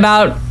question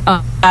about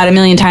a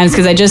million times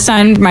because I just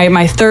signed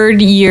my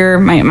third year,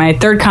 my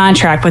third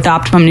contract with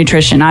Optimum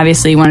Nutrition,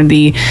 obviously one of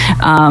the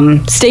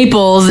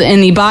staples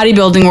in the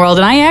bodybuilding world.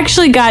 And I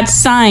actually got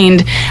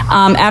signed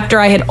after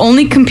I had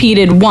only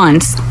competed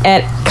once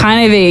at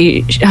kind of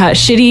a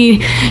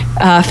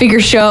shitty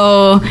figure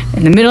show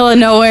in the middle of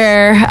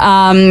nowhere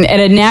at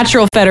a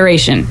natural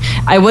federation.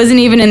 I wasn't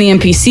even in the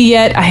NPC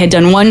yet. I had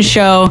done one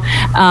show.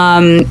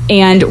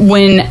 And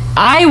when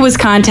I was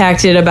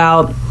contacted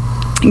about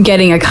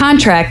getting a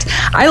contract,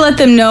 I let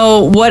them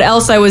know what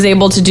else I was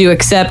able to do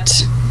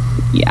except,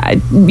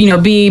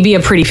 be a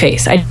pretty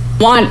face. I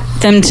want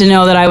them to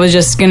know that I was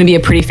just going to be a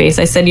pretty face.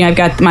 I said, I've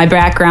got my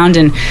background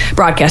in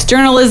broadcast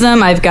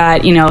journalism. I've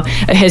got,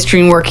 a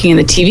history in working in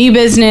the TV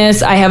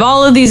business. I have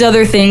all of these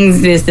other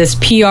things, this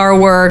PR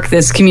work,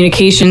 this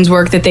communications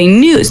work that they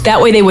knew. So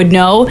that way they would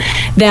know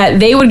that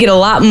they would get a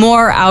lot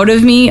more out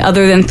of me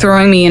other than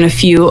throwing me in a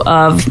few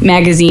of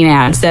magazine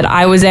ads, that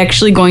I was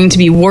actually going to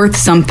be worth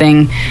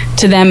something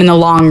to them in the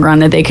long run,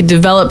 that they could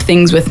develop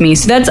things with me.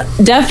 So that's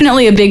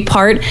definitely a big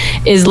part,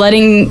 is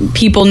letting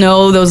people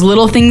know those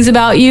little things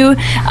about you.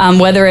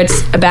 Whether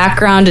it's a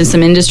background in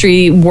some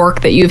industry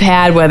work that you've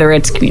had, whether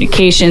it's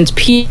communications,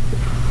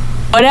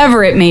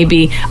 whatever it may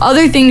be,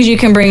 other things you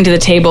can bring to the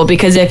table.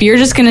 Because if you're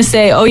just going to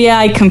say, oh yeah,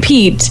 I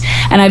compete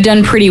and I've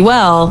done pretty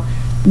well,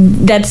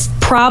 that's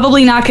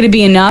probably not going to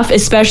be enough,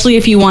 especially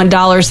if you want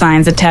dollar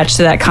signs attached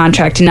to that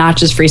contract, not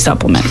just free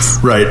supplements.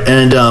 Right.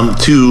 And I'm going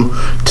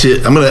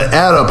to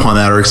add upon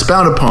that or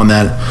expound upon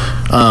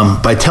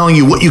that by telling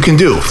you what you can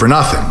do for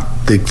nothing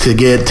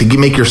to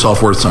make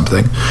yourself worth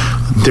something.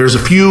 There's a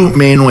few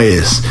main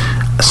ways.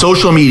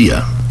 Social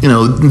media.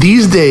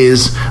 These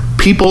days,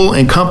 people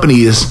and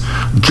companies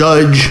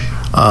judge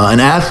an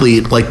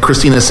athlete, like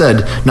Christina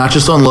said, not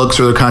just on looks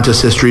or their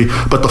contest history,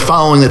 but the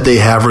following that they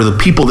have or the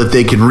people that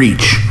they can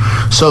reach.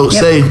 So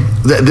say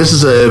that this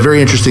is a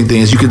very interesting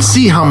thing, is you can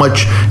see how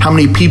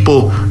many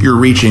people you're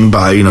reaching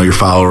by, your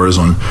followers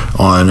on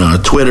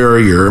Twitter,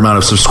 your amount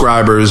of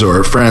subscribers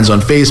or friends on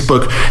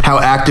Facebook, how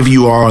active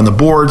you are on the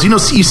boards. You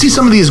see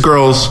some of these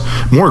girls,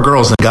 more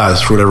girls than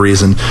guys for whatever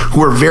reason,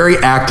 who are very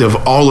active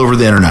all over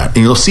the internet, and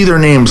you'll see their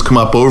names come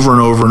up over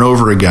and over and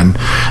over again.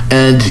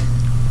 And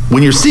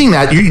when you're seeing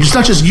that, it's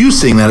not just you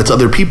seeing that, it's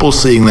other people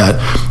seeing that.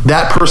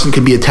 That person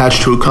can be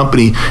attached to a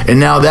company, and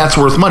now that's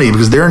worth money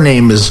because their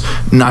name is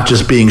not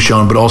just being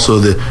shown, but also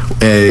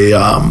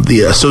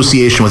the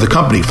association with the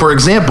company. For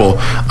example,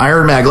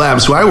 Iron Mag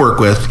Labs, who I work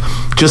with,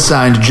 just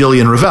signed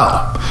Jillian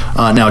Reveille.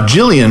 Now,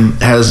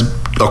 Jillian has,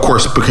 of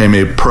course, became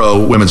a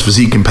pro women's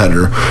physique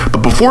competitor.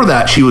 But before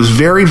that, she was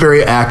very,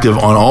 very active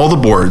on all the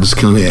boards,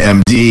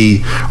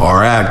 MD,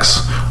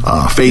 RX,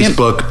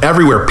 Facebook,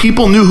 everywhere.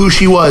 People knew who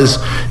she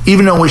was,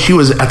 even though she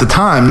was at the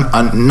time,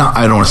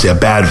 I don't want to say a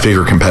bad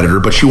figure competitor,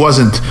 but she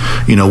wasn't,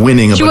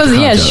 winning a bunch of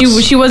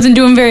contests. She wasn't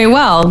doing very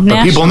well.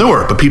 But people knew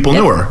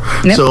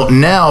her. Yep. So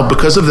now,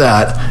 because of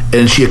that,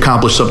 and she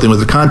accomplished something with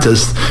the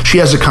contest, she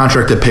has a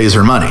contract that pays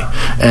her money.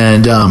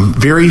 And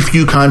very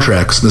few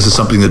contracts, this is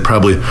something that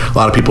probably a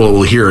lot of people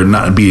will hear and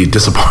not be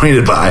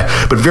disappointed by,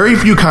 but very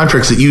few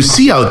contracts that you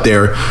see out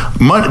there,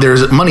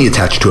 there's money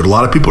attached to it. A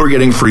lot of people are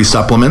getting free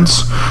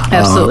supplements.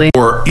 Absolutely.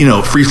 Or,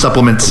 free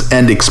supplements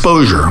and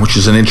exposure, which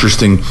is an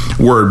interesting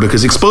word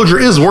because exposure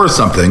is worth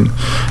something.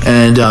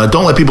 And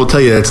don't let people tell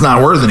you it's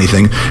not worth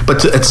anything.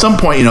 But at some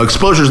point,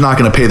 exposure is not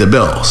going to pay the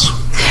bills.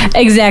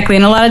 Exactly.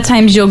 And a lot of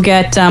times you'll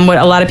get what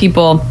a lot of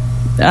people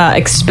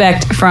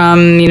expect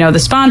from the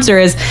sponsor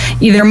is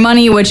either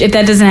money, which if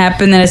that doesn't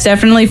happen, then it's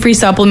definitely free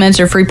supplements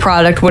or free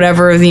product,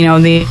 whatever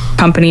the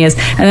company is,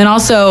 and then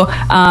also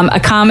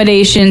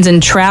accommodations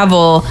and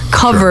travel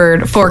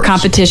covered for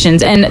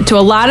competitions. And to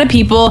a lot of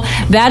people,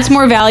 that's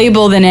more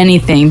valuable than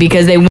anything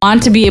because they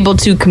want to be able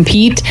to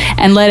compete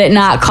and let it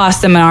not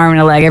cost them an arm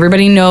and a leg.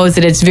 Everybody knows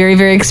that it's very,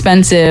 very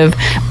expensive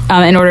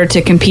in order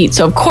to compete.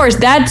 So of course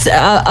that's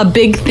a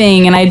big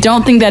thing, and I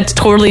don't think that's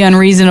totally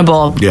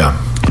unreasonable.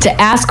 Yeah. To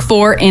ask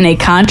for in a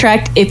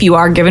contract if you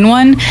are given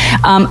one,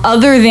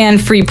 other than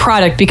free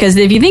product, because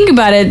if you think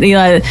about it,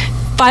 $500,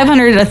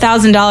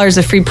 $1,000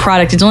 of free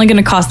product, it's only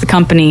going to cost the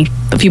company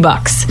a few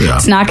bucks. Yeah.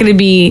 It's not going to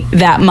be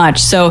that much.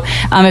 So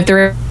if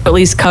they're at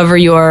least cover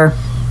your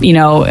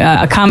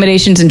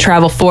accommodations and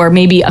travel for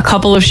maybe a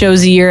couple of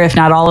shows a year, if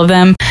not all of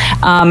them,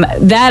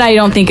 that I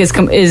don't think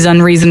is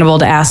unreasonable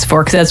to ask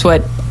for, because that's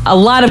what a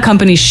lot of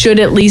companies should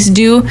at least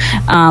do.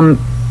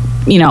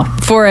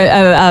 For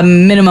a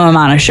minimum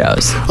amount of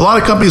shows. A lot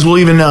of companies will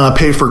even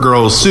pay for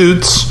girls'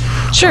 suits.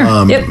 Sure.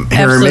 Hair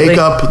absolutely. and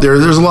makeup.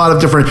 There's a lot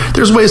of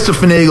there's ways to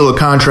finagle a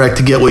contract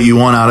to get what you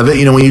want out of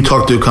it. When you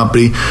talk to a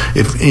company,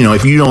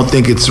 if you don't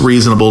think it's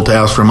reasonable to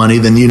ask for money,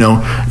 then you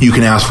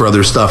can ask for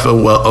other stuff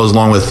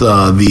along with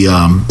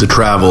the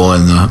travel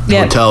and the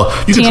hotel.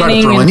 You can try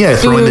to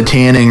throw in the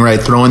tanning, right?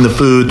 Throw in the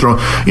food.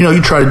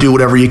 You try to do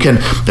whatever you can.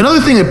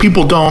 Another thing that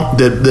people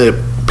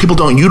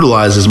don't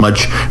utilize as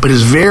much, but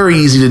is very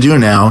easy to do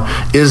now,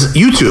 is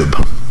YouTube.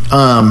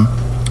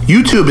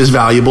 YouTube is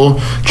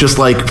valuable just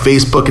like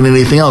Facebook and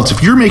anything else.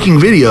 If you're making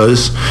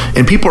videos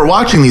and people are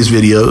watching these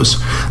videos,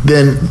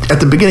 then at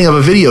the beginning of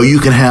a video you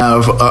can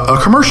have a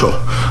commercial.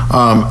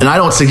 And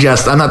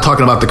I'm not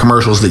talking about the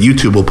commercials that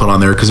YouTube will put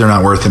on there because they're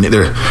not worth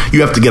anything.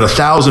 You have to get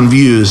 1,000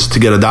 views to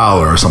get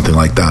 $1 or something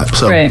like that.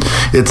 So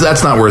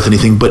that's not worth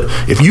anything. But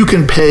if you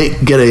can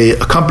get a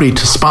company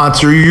to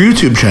sponsor your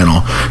YouTube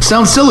channel,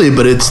 sounds silly,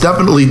 but it's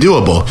definitely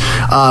doable.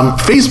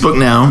 Facebook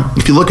now,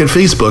 if you look at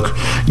Facebook,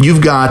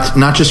 you've got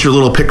not just your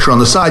little picture on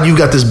the side, you've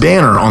got this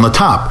banner on the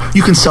top.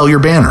 You can sell your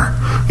banner.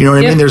 You know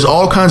what I mean? There's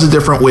all kinds of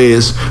different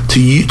ways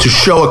to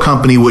show a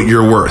company what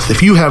you're worth.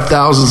 If you have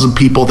thousands of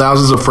people,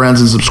 thousands of friends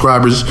and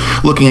subscribers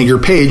looking at your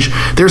page,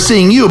 they're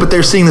seeing you, but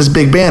they're seeing this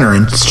big banner,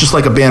 and it's just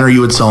like a banner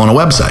you would sell on a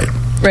website.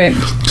 Right.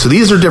 So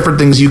these are different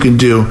things you can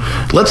do.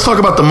 Let's talk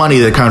about the money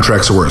that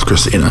contracts are worth,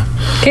 Christina.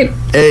 Okay.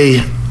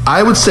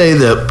 I would say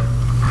that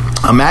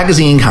a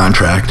magazine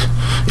contract,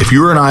 if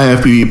you're an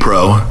IFBB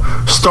pro,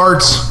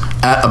 starts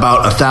at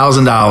about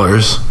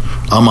 $1,000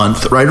 a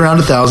month, right around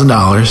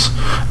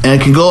 $1,000,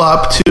 and can go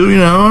up to,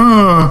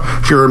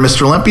 if you're a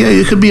Mr. Olympia,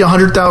 it could be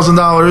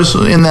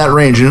 $100,000 in that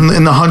range, in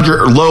the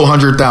low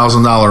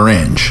 $100,000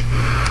 range.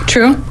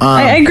 True.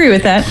 I agree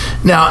with that.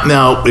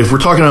 Now, if we're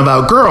talking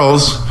about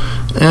girls,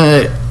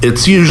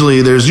 there's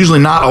usually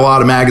not a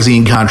lot of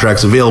magazine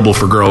contracts available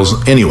for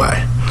girls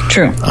anyway.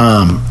 True.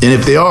 And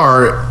if they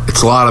are,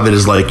 a lot of it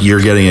is like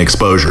you're getting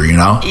exposure,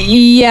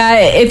 Yeah,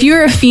 if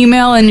you're a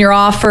female and you're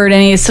offered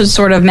any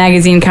sort of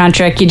magazine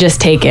contract, you just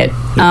take it.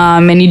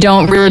 And you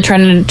don't really try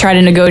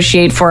to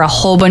negotiate for a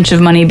whole bunch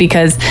of money,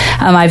 because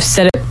I've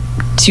said it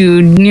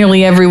to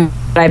nearly every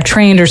I've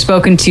trained or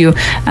spoken to,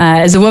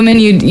 as a woman,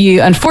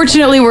 you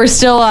unfortunately we're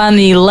still on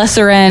the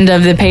lesser end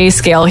of the pay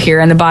scale here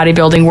in the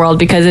bodybuilding world,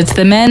 because it's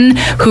the men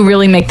who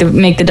really make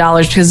the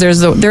dollars, because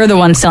they're the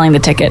ones selling the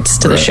tickets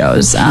to the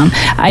shows.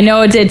 I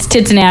know it's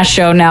tits and ass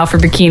show now for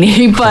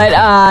bikini,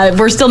 but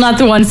we're still not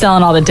the ones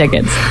selling all the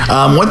tickets.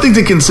 One thing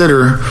to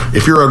consider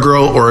if you're a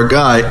girl or a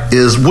guy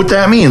is what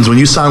that means when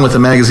you sign with a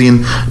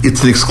magazine.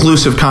 It's an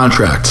exclusive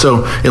contract,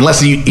 so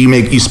unless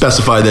you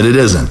specify that it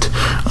isn't.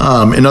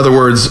 In other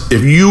words,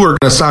 if you are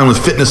going to sign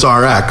with Fitness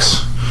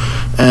RX,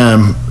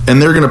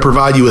 and they're going to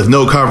provide you with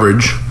no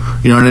coverage,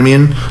 you know what I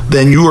mean,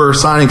 then you are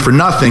signing for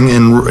nothing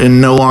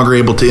and no longer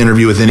able to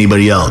interview with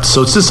anybody else.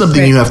 So it's just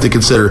something you have to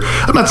consider.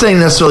 I'm not saying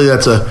necessarily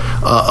that's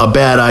a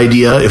bad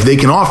idea if they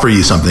can offer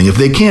you something. If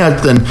they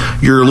can't, then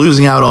you're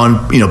losing out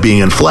on being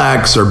in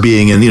Flex or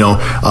being in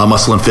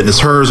Muscle and Fitness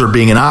Hers or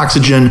being in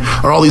Oxygen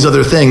or all these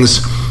other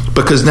things,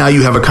 because now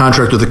you have a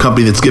contract with a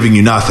company that's giving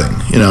you nothing.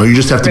 You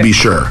just have to be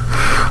sure.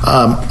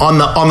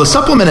 On the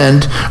supplement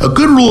end, a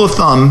good rule of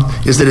thumb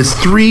is that it's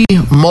 3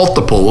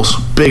 multiples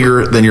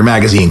bigger than your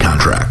magazine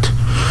contract.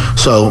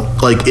 So,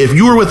 like, if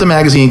you were with a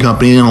magazine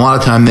company, and a lot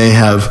of time they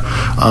have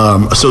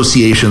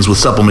associations with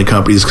supplement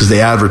companies because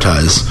they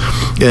advertise,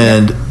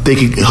 and they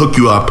can hook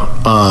you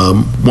up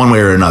one way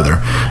or another.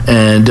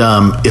 And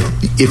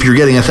if you're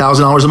getting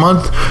 $1,000 a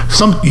month,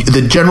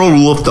 the general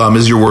rule of thumb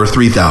is you're worth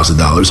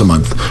 $3,000 a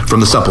month from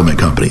the supplement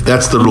company.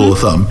 That's the rule of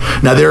thumb.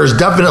 Now, there's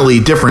definitely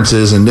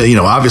differences, and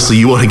obviously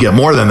you want to get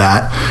more than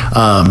that.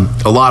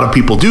 A lot of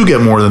people do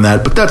get more than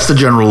that, but that's the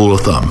general rule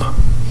of thumb.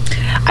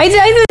 I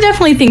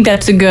definitely think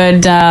that's a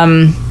good,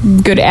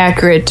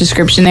 accurate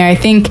description there. I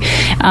think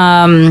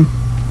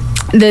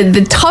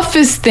the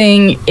toughest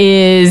thing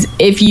is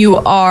if you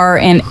are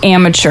an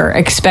amateur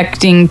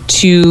expecting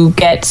to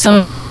get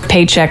some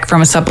paycheck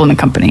from a supplement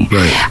company,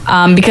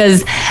 right?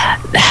 Because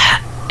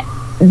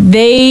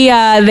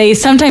they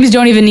sometimes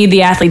don't even need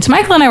the athletes.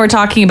 Michael and I were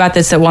talking about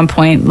this at one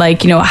point.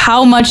 Like,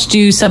 how much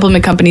do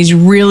supplement companies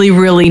really,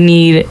 really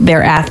need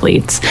their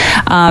athletes?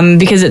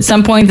 Because at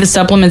some point the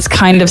supplements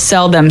kind of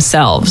sell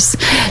themselves.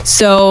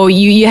 So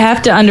you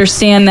have to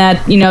understand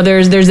that,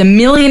 there's a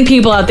million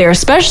people out there,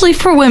 especially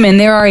for women.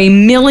 There are a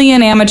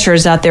million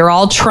amateurs out there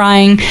all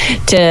trying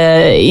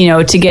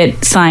to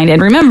get signed.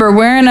 And remember,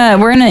 we're in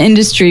an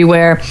industry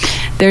where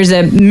there's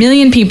a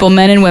million people,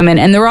 men and women,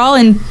 and they're all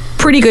in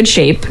pretty good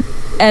shape.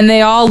 And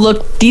they all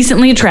look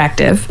decently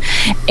attractive.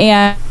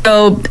 And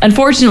so,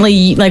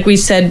 unfortunately, like we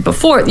said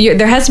before,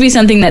 there has to be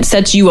something that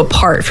sets you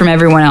apart from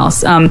everyone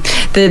else.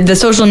 The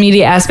social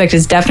media aspect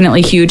is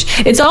definitely huge.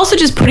 It's also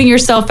just putting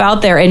yourself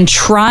out there and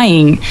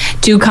trying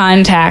to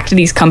contact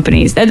these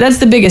companies. That's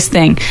the biggest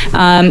thing.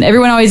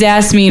 Everyone always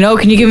asks me,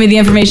 can you give me the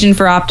information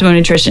for Optimum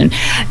Nutrition?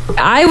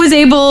 I was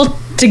able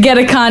to get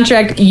a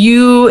contract.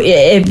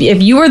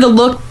 If you are the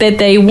look that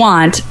they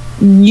want,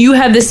 you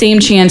have the same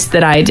chance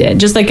that I did,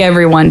 just like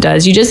everyone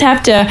does. You just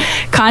have to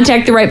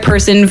contact the right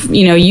person,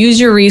 use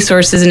your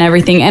resources and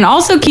everything. And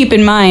also keep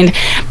in mind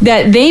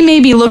that they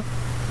may be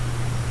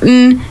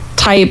looking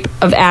type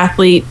of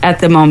athlete at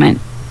the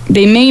moment.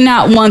 They may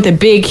not want the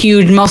big,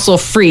 huge muscle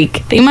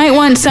freak. They might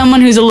want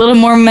someone who's a little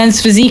more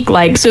men's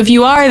physique-like. So if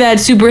you are that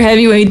super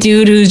heavyweight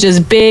dude who's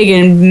just big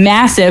and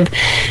massive,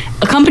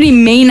 a company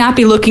may not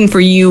be looking for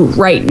you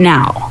right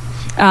now.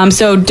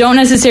 So don't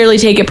necessarily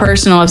take it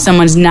personal if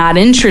someone's not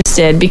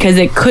interested, because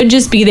it could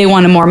just be they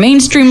want a more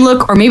mainstream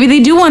look, or maybe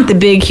they do want the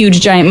big, huge,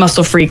 giant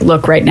muscle freak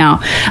look right now.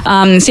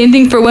 Same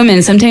thing for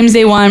women. Sometimes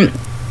they want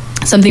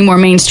something more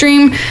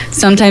mainstream.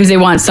 Sometimes they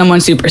want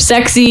someone super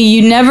sexy.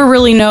 You never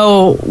really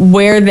know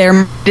where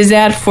their is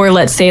at for,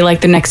 let's say,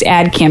 like the next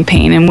ad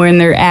campaign and when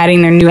they're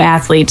adding their new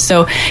athletes.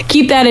 So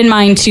keep that in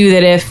mind too,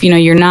 that if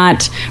you're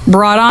not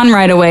brought on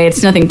right away,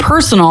 it's nothing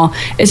personal.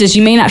 It's just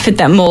you may not fit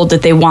that mold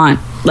that they want,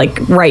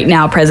 like right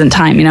now, present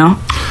time,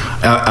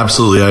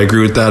 Absolutely, I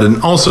agree with that.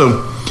 And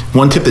also,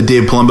 one tip that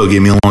Dave Palumbo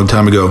gave me a long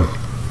time ago,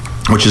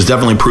 which is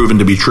definitely proven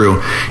to be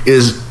true,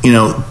 is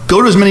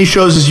go to as many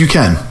shows as you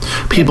can.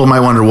 People might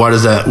wonder why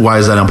is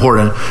that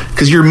important?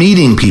 Because you're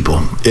meeting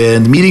people,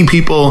 and meeting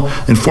people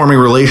and forming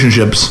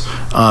relationships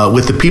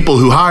with the people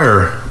who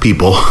hire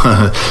people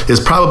is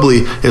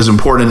probably as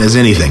important as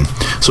anything.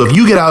 So if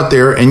you get out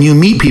there and you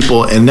meet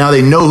people and now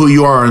they know who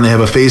you are and they have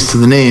a face to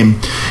the name,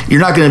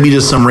 you're not going to be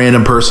just some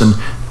random person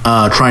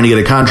trying to get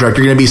a contract.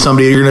 You're going to be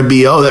somebody,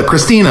 that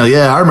Christina,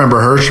 yeah, I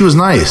remember her. She was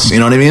nice. You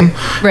know what I mean?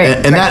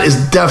 Right. And that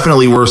is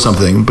definitely worth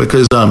something,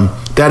 because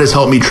that has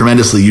helped me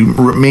tremendously. You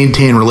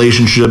maintain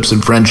relationships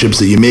and friendships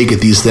that you make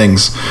at these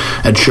things,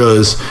 at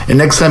shows. And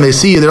next time they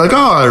see you, they're like,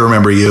 oh, I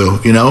remember you,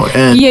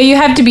 And yeah, you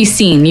have to be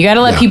seen. You got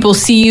to let people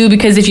see you,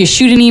 because if you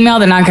shoot an email,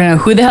 they're not going to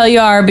know who the hell you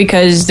are,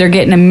 because they're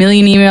getting a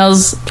million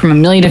emails from a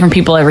million different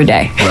people every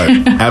day.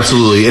 Right.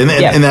 Absolutely. And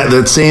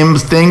that same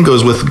thing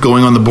goes with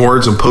going on the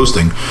boards and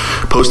posting.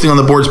 Posting on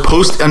the boards,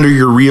 post under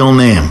your real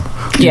name.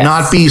 Do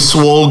not be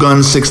Swole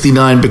Gun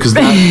 69, because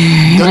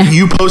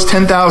you post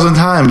 10,000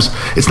 times.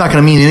 It's not going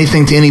to mean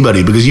anything to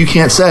anybody, because you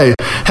can't say,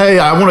 hey,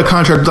 I want a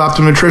contract with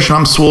Optimum Nutrition.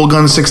 I'm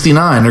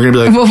SwoleGun69. They're going to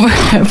be like,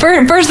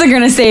 well, first they're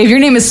going to say, if your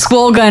name is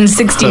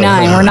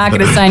SwoleGun69, we're not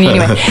going to sign you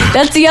anyway.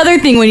 That's the other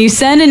thing. When you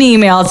send an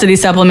email to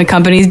these supplement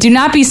companies, do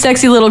not be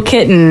sexy little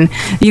kitten,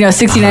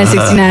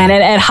 6969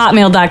 at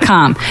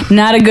hotmail.com.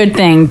 Not a good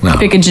thing. No.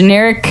 Pick a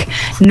generic,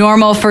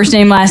 normal, first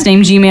name, last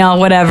name, Gmail,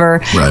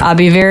 whatever. Right.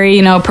 Be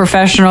very,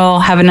 professional,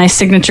 have a nice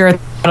signature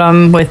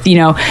with,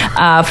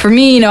 for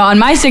me, on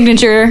my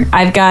signature,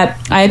 I've got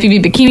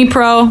IFBB Bikini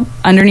Pro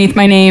underneath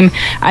my name.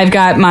 I've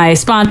got my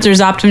sponsors,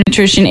 Optimum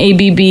Nutrition,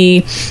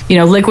 ABB,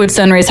 Liquid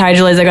Sunrays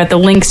Hydrolyze. I got the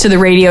links to the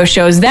radio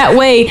shows. That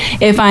way,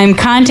 if I'm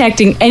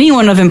contacting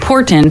anyone of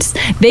importance,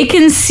 they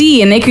can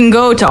see and they can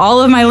go to all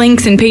of my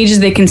links and pages.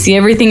 They can see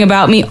everything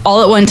about me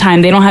all at one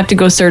time. They don't have to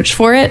go search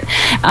for it.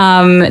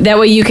 That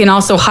way, you can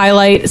also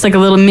highlight. It's like a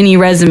little mini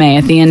resume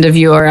at the end of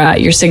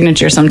your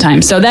signature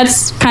sometimes. So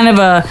that's kind of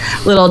a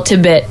little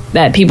tidbit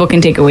that people can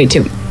take away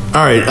too.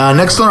 all right,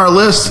 next on our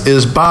list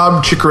is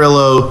Bob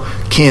Ciccarello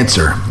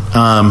cancer.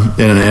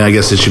 And I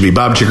guess it should be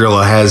Bob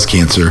Ciccarello has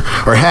cancer,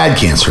 or had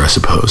cancer, I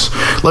suppose.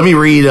 Let me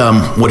read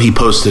what he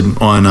posted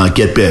on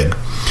Get Big.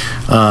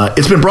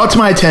 It's been brought to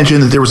my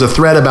attention that there was a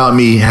thread about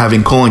me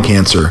having colon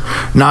cancer.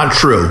 Not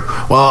true.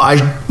 While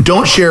I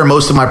don't share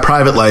most of my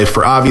private life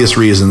for obvious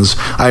reasons,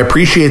 I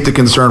appreciate the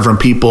concern from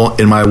people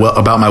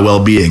about my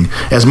well-being.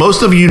 As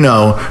most of you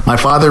know, my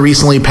father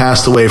recently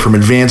passed away from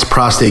advanced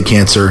prostate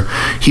cancer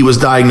he was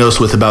diagnosed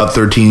with about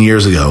 13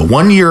 years ago.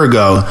 1 year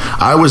ago,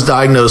 I was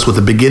diagnosed with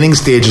the beginning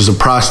stages of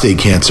prostate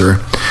cancer,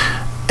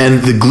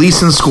 and the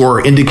Gleason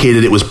score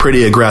indicated it was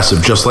pretty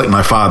aggressive, just like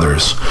my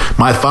father's.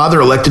 My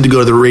father elected to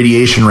go the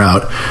radiation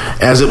route,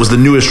 as it was the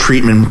newest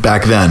treatment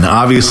back then.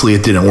 Obviously,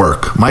 it didn't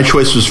work. My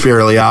choice was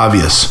fairly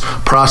obvious.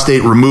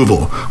 Prostate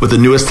removal with the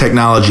newest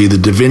technology, the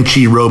Da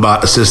Vinci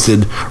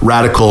robot-assisted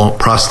radical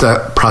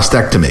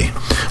prostatectomy,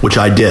 which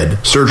I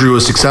did. Surgery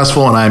was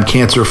successful, and I am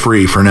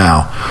cancer-free for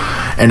now.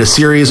 And a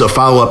series of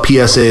follow-up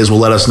PSAs will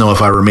let us know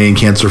if I remain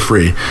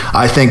cancer-free.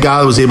 I thank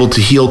God I was able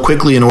to heal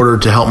quickly in order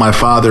to help my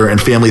father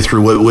and family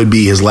through what would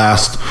be his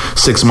last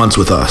 6 months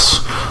with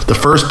us. The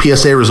first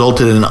PSA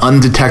resulted in an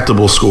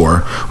undetectable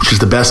score, which is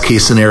the best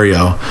case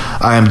scenario.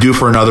 I am due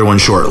for another one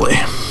shortly.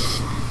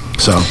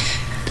 So,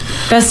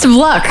 best of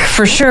luck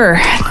for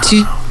sure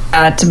to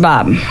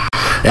Bob.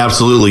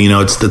 Absolutely.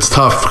 It's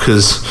tough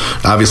because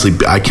obviously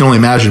I can only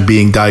imagine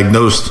being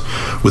diagnosed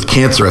with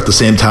cancer at the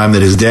same time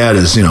that his dad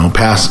is,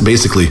 past,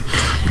 basically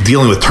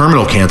dealing with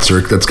terminal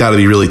cancer. That's got to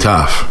be really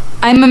tough.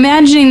 I'm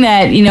imagining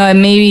that,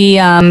 maybe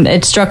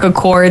it struck a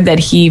chord that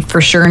he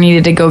for sure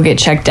needed to go get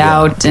checked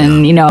out.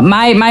 And,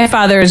 my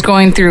father is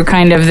going through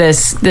kind of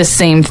this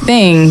same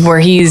thing where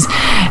he's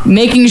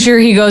making sure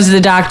he goes to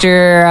the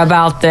doctor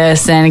about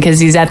this, and because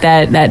he's at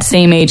that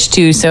same age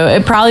too. So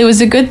it probably was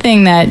a good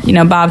thing that,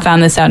 Bob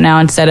found this out now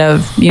instead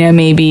of,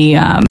 maybe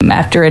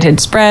after it had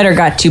spread or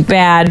got too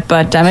bad.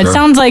 But It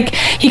sounds like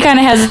he kind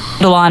of has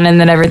it on and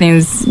that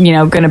everything's,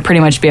 going to pretty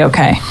much be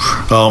okay.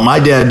 Well, my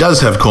dad does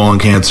have colon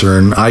cancer,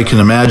 and I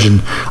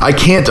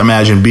can't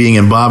imagine being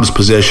in Bob's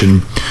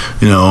position,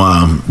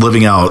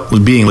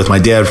 being with my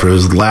dad for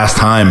his last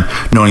time,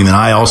 knowing that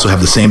I also have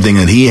the same thing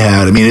that he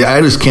had. I mean,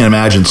 I just can't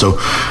imagine. So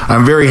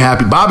I'm very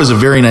happy. Bob is a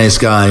very nice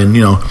guy, and,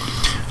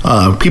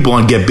 people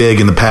on Get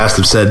Big in the past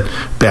have said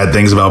bad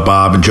things about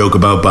Bob and joke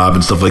about Bob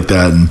and stuff like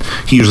that, and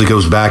he usually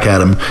goes back at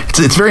him.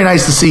 It's very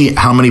nice to see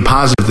how many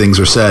positive things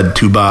are said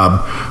to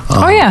Bob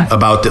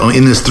about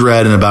in this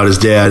thread and about his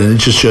dad, and it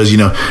just shows,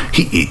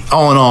 he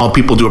all in all,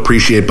 people do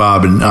appreciate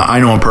Bob, and I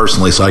know him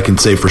personally, so I can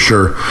say for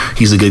sure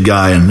he's a good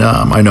guy, and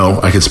I know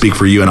I can speak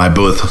for you and I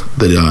both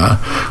that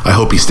I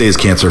hope he stays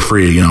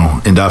cancer-free,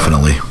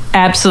 indefinitely.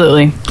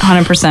 Absolutely,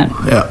 100%.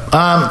 Yeah.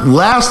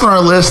 Last on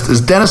our list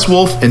is Dennis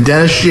Wolf and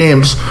Dennis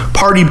James,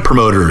 party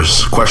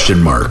promoters? ?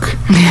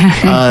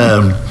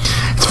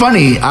 It's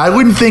funny. I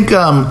wouldn't think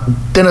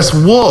Dennis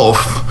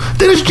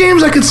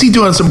James I could see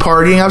doing some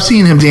partying. I've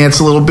seen him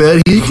dance a little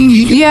bit. He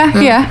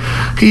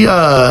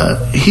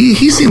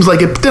seems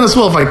like it. Dennis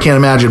Wolf, I can't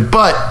imagine,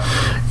 but.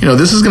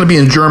 This is going to be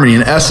in Germany,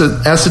 in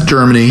Essen,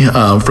 Germany,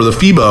 for the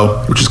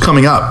FIBO, which is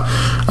coming up.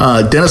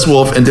 Dennis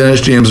Wolf and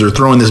Dennis James are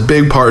throwing this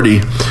big party,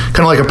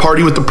 kind of like a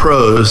party with the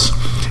pros,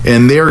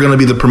 and they're going to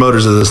be the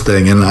promoters of this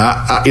thing. And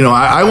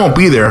I won't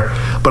be there,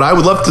 but I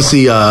would love to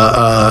see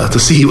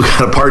what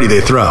kind of party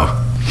they throw.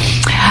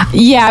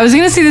 Yeah, I was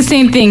going to say the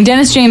same thing.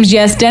 Dennis James,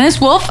 yes. Dennis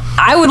Wolf,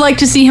 I would like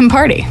to see him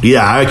party.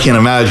 Yeah, I can't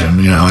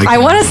imagine. I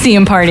want to see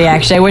him party,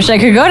 actually. I wish I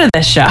could go to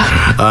this show.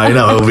 I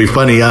know, it would be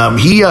funny.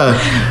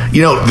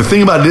 The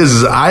thing about it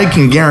is I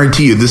can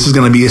guarantee you this is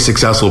going to be a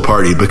successful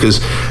party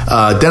because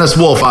Dennis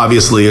Wolf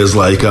obviously is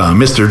like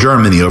Mr.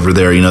 Germany over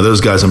there.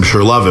 Those guys I'm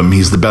sure love him.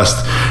 He's the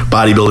best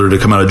bodybuilder to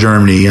come out of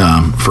Germany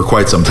for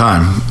quite some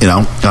time,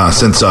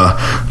 since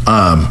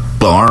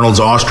Arnold's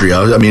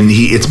Austria. I mean,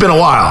 it's been a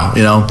while,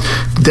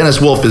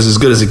 Dennis Wolf is as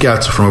good as it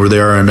gets from over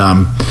there, and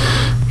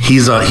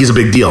he's a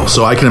big deal.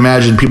 So I can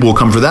imagine people will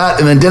come for that.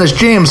 And then Dennis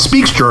James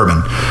speaks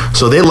German,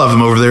 so they love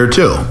him over there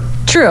too.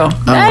 True.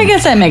 I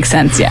guess that makes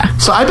sense, yeah.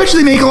 So I bet you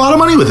they make a lot of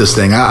money with this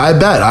thing. I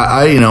bet.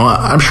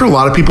 I'm sure a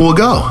lot of people will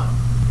go.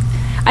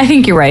 I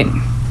think you're right.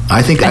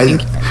 I think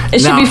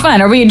it should be fun.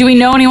 Do we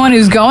know anyone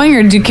who's going,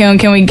 or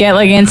can we get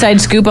like inside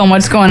scoop on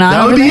what's going on?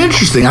 That would be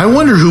interesting. I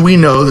wonder who we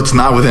know that's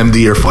not with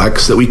MD or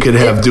Flex that we could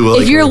have do.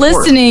 If you're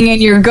listening and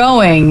you're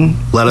going,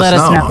 let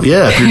us know.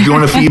 Yeah, if you're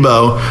doing a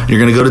FIBO, you're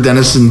going to go to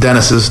Dennis and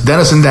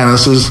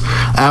Dennis's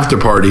after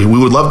party. We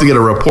would love to get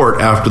a report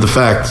after the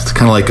fact. It's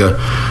kind of like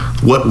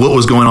what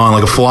was going on,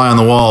 like a fly on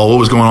the wall. What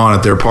was going on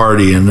at their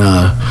party, and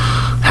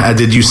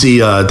did you see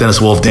Dennis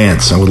Wolf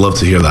dance? I would love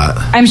to hear that.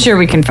 I'm sure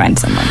we can find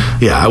someone.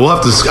 Yeah, we'll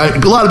have to.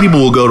 A lot of people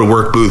will go to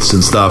work booths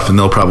and stuff, and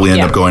they'll probably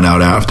end up going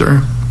out after.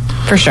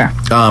 For sure.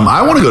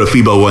 I want to go to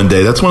FIBO one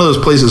day. That's one of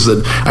those places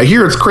that I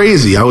hear it's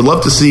crazy. I would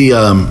love to see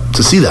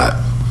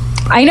that.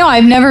 I know.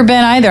 I've never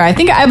been either. I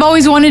think I've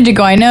always wanted to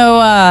go. I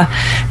know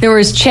there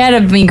was chat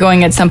of me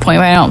going at some point,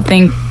 but I don't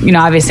think,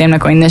 obviously I'm not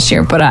going this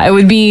year, but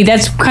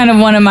that's kind of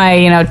one of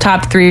my,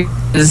 top 3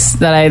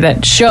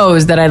 that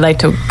shows that I'd like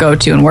to go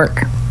to and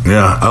work.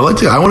 Yeah, I want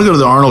to go to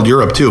the Arnold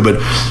Europe too, but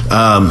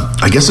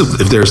I guess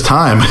if there's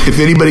time, if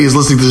anybody is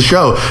listening to the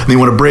show and they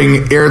want to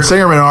bring Aaron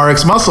Singerman and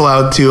RX Muscle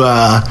out to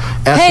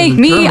Essen, hey,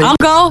 me, Germany. I'll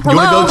go. Hello. You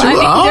want to go too?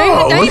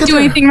 I can't do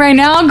anything right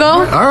now. I'll go.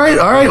 All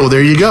right. Well,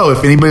 there you go.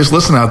 If anybody's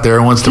listening out there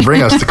and wants to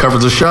bring us to cover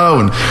the show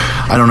and,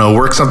 I don't know,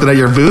 work something at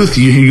your booth,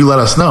 you let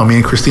us know. Me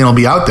and Christine will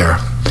be out there.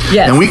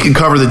 Yes. And we can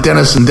cover the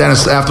Dennis and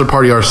Dennis after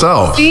party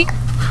ourselves. See?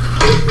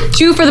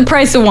 2 for the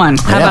price of 1.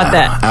 How about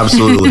that?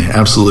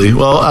 Absolutely.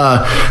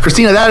 Well,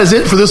 Christina, that is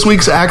it for this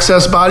week's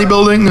Access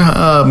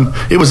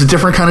Bodybuilding. It was a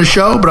different kind of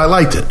show, but I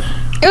liked it.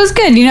 It was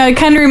good. It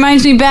kind of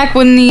reminds me back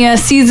when the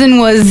season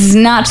was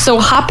not so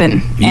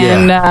hopping.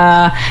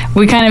 Yeah. And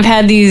we kind of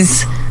had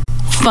these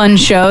fun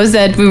shows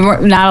that we were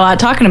not a lot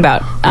talking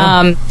about.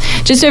 Yeah.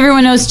 Just so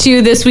everyone knows,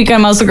 too, this week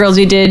on Muscle Girls,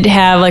 we did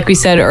have, like we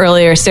said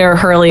earlier, Sarah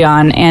Hurley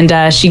on,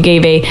 and she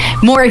gave a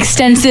more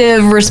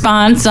extensive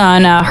response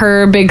on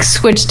her big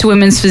switch to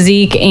women's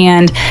physique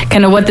and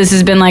kind of what this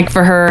has been like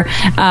for her.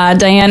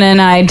 Diana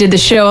and I did the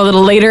show a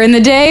little later in the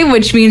day,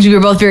 which means we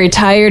were both very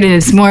tired, and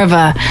it's more of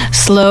a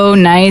slow,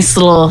 nice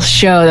little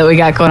show that we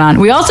got going on.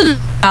 We also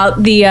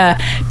about the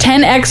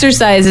 10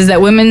 exercises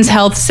that Women's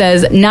Health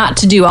says not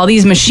to do. All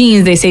these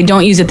machines they say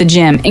don't use at the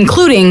gym,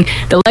 including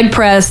the leg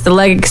press, the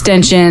leg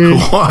extension,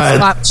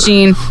 squat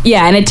machine.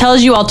 Yeah, and it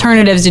tells you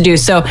alternatives to do.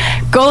 So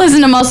go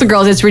listen to Muscle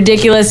Girls. It's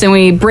ridiculous, and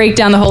we break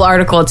down the whole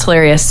article. It's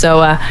hilarious.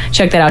 So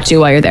check that out, too,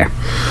 while you're there.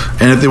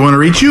 And if they want to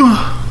reach you?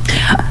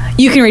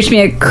 You can reach me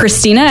at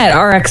Christina at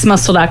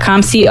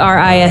rxmuscle.com, Christina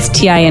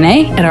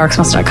at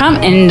rxmuscle.com.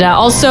 And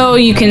also,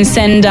 you can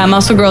send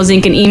Muscle Girls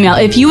Inc. an email.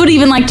 If you would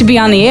even like to be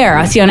on the air,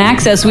 I see on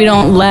Access, we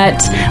don't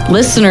let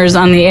listeners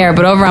on the air,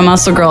 but over on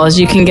Muscle Girls,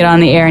 you can get on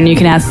the air and you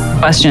can ask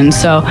questions.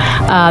 So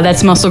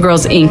that's Muscle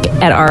Girls Inc.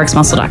 at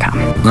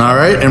rxmuscle.com. All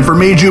right. And for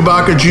me,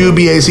 Chewbacca,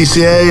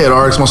 BACCA at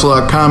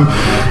rxmuscle.com.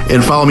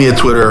 And follow me at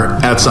Twitter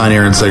at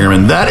Aaron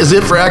Singerman. That is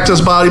it for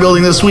Access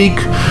Bodybuilding this week.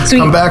 Sweet.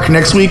 Come back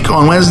next week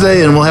on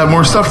Wednesday, and we'll have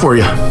more stuff for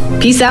you.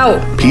 Peace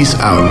out. Peace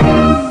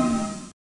out.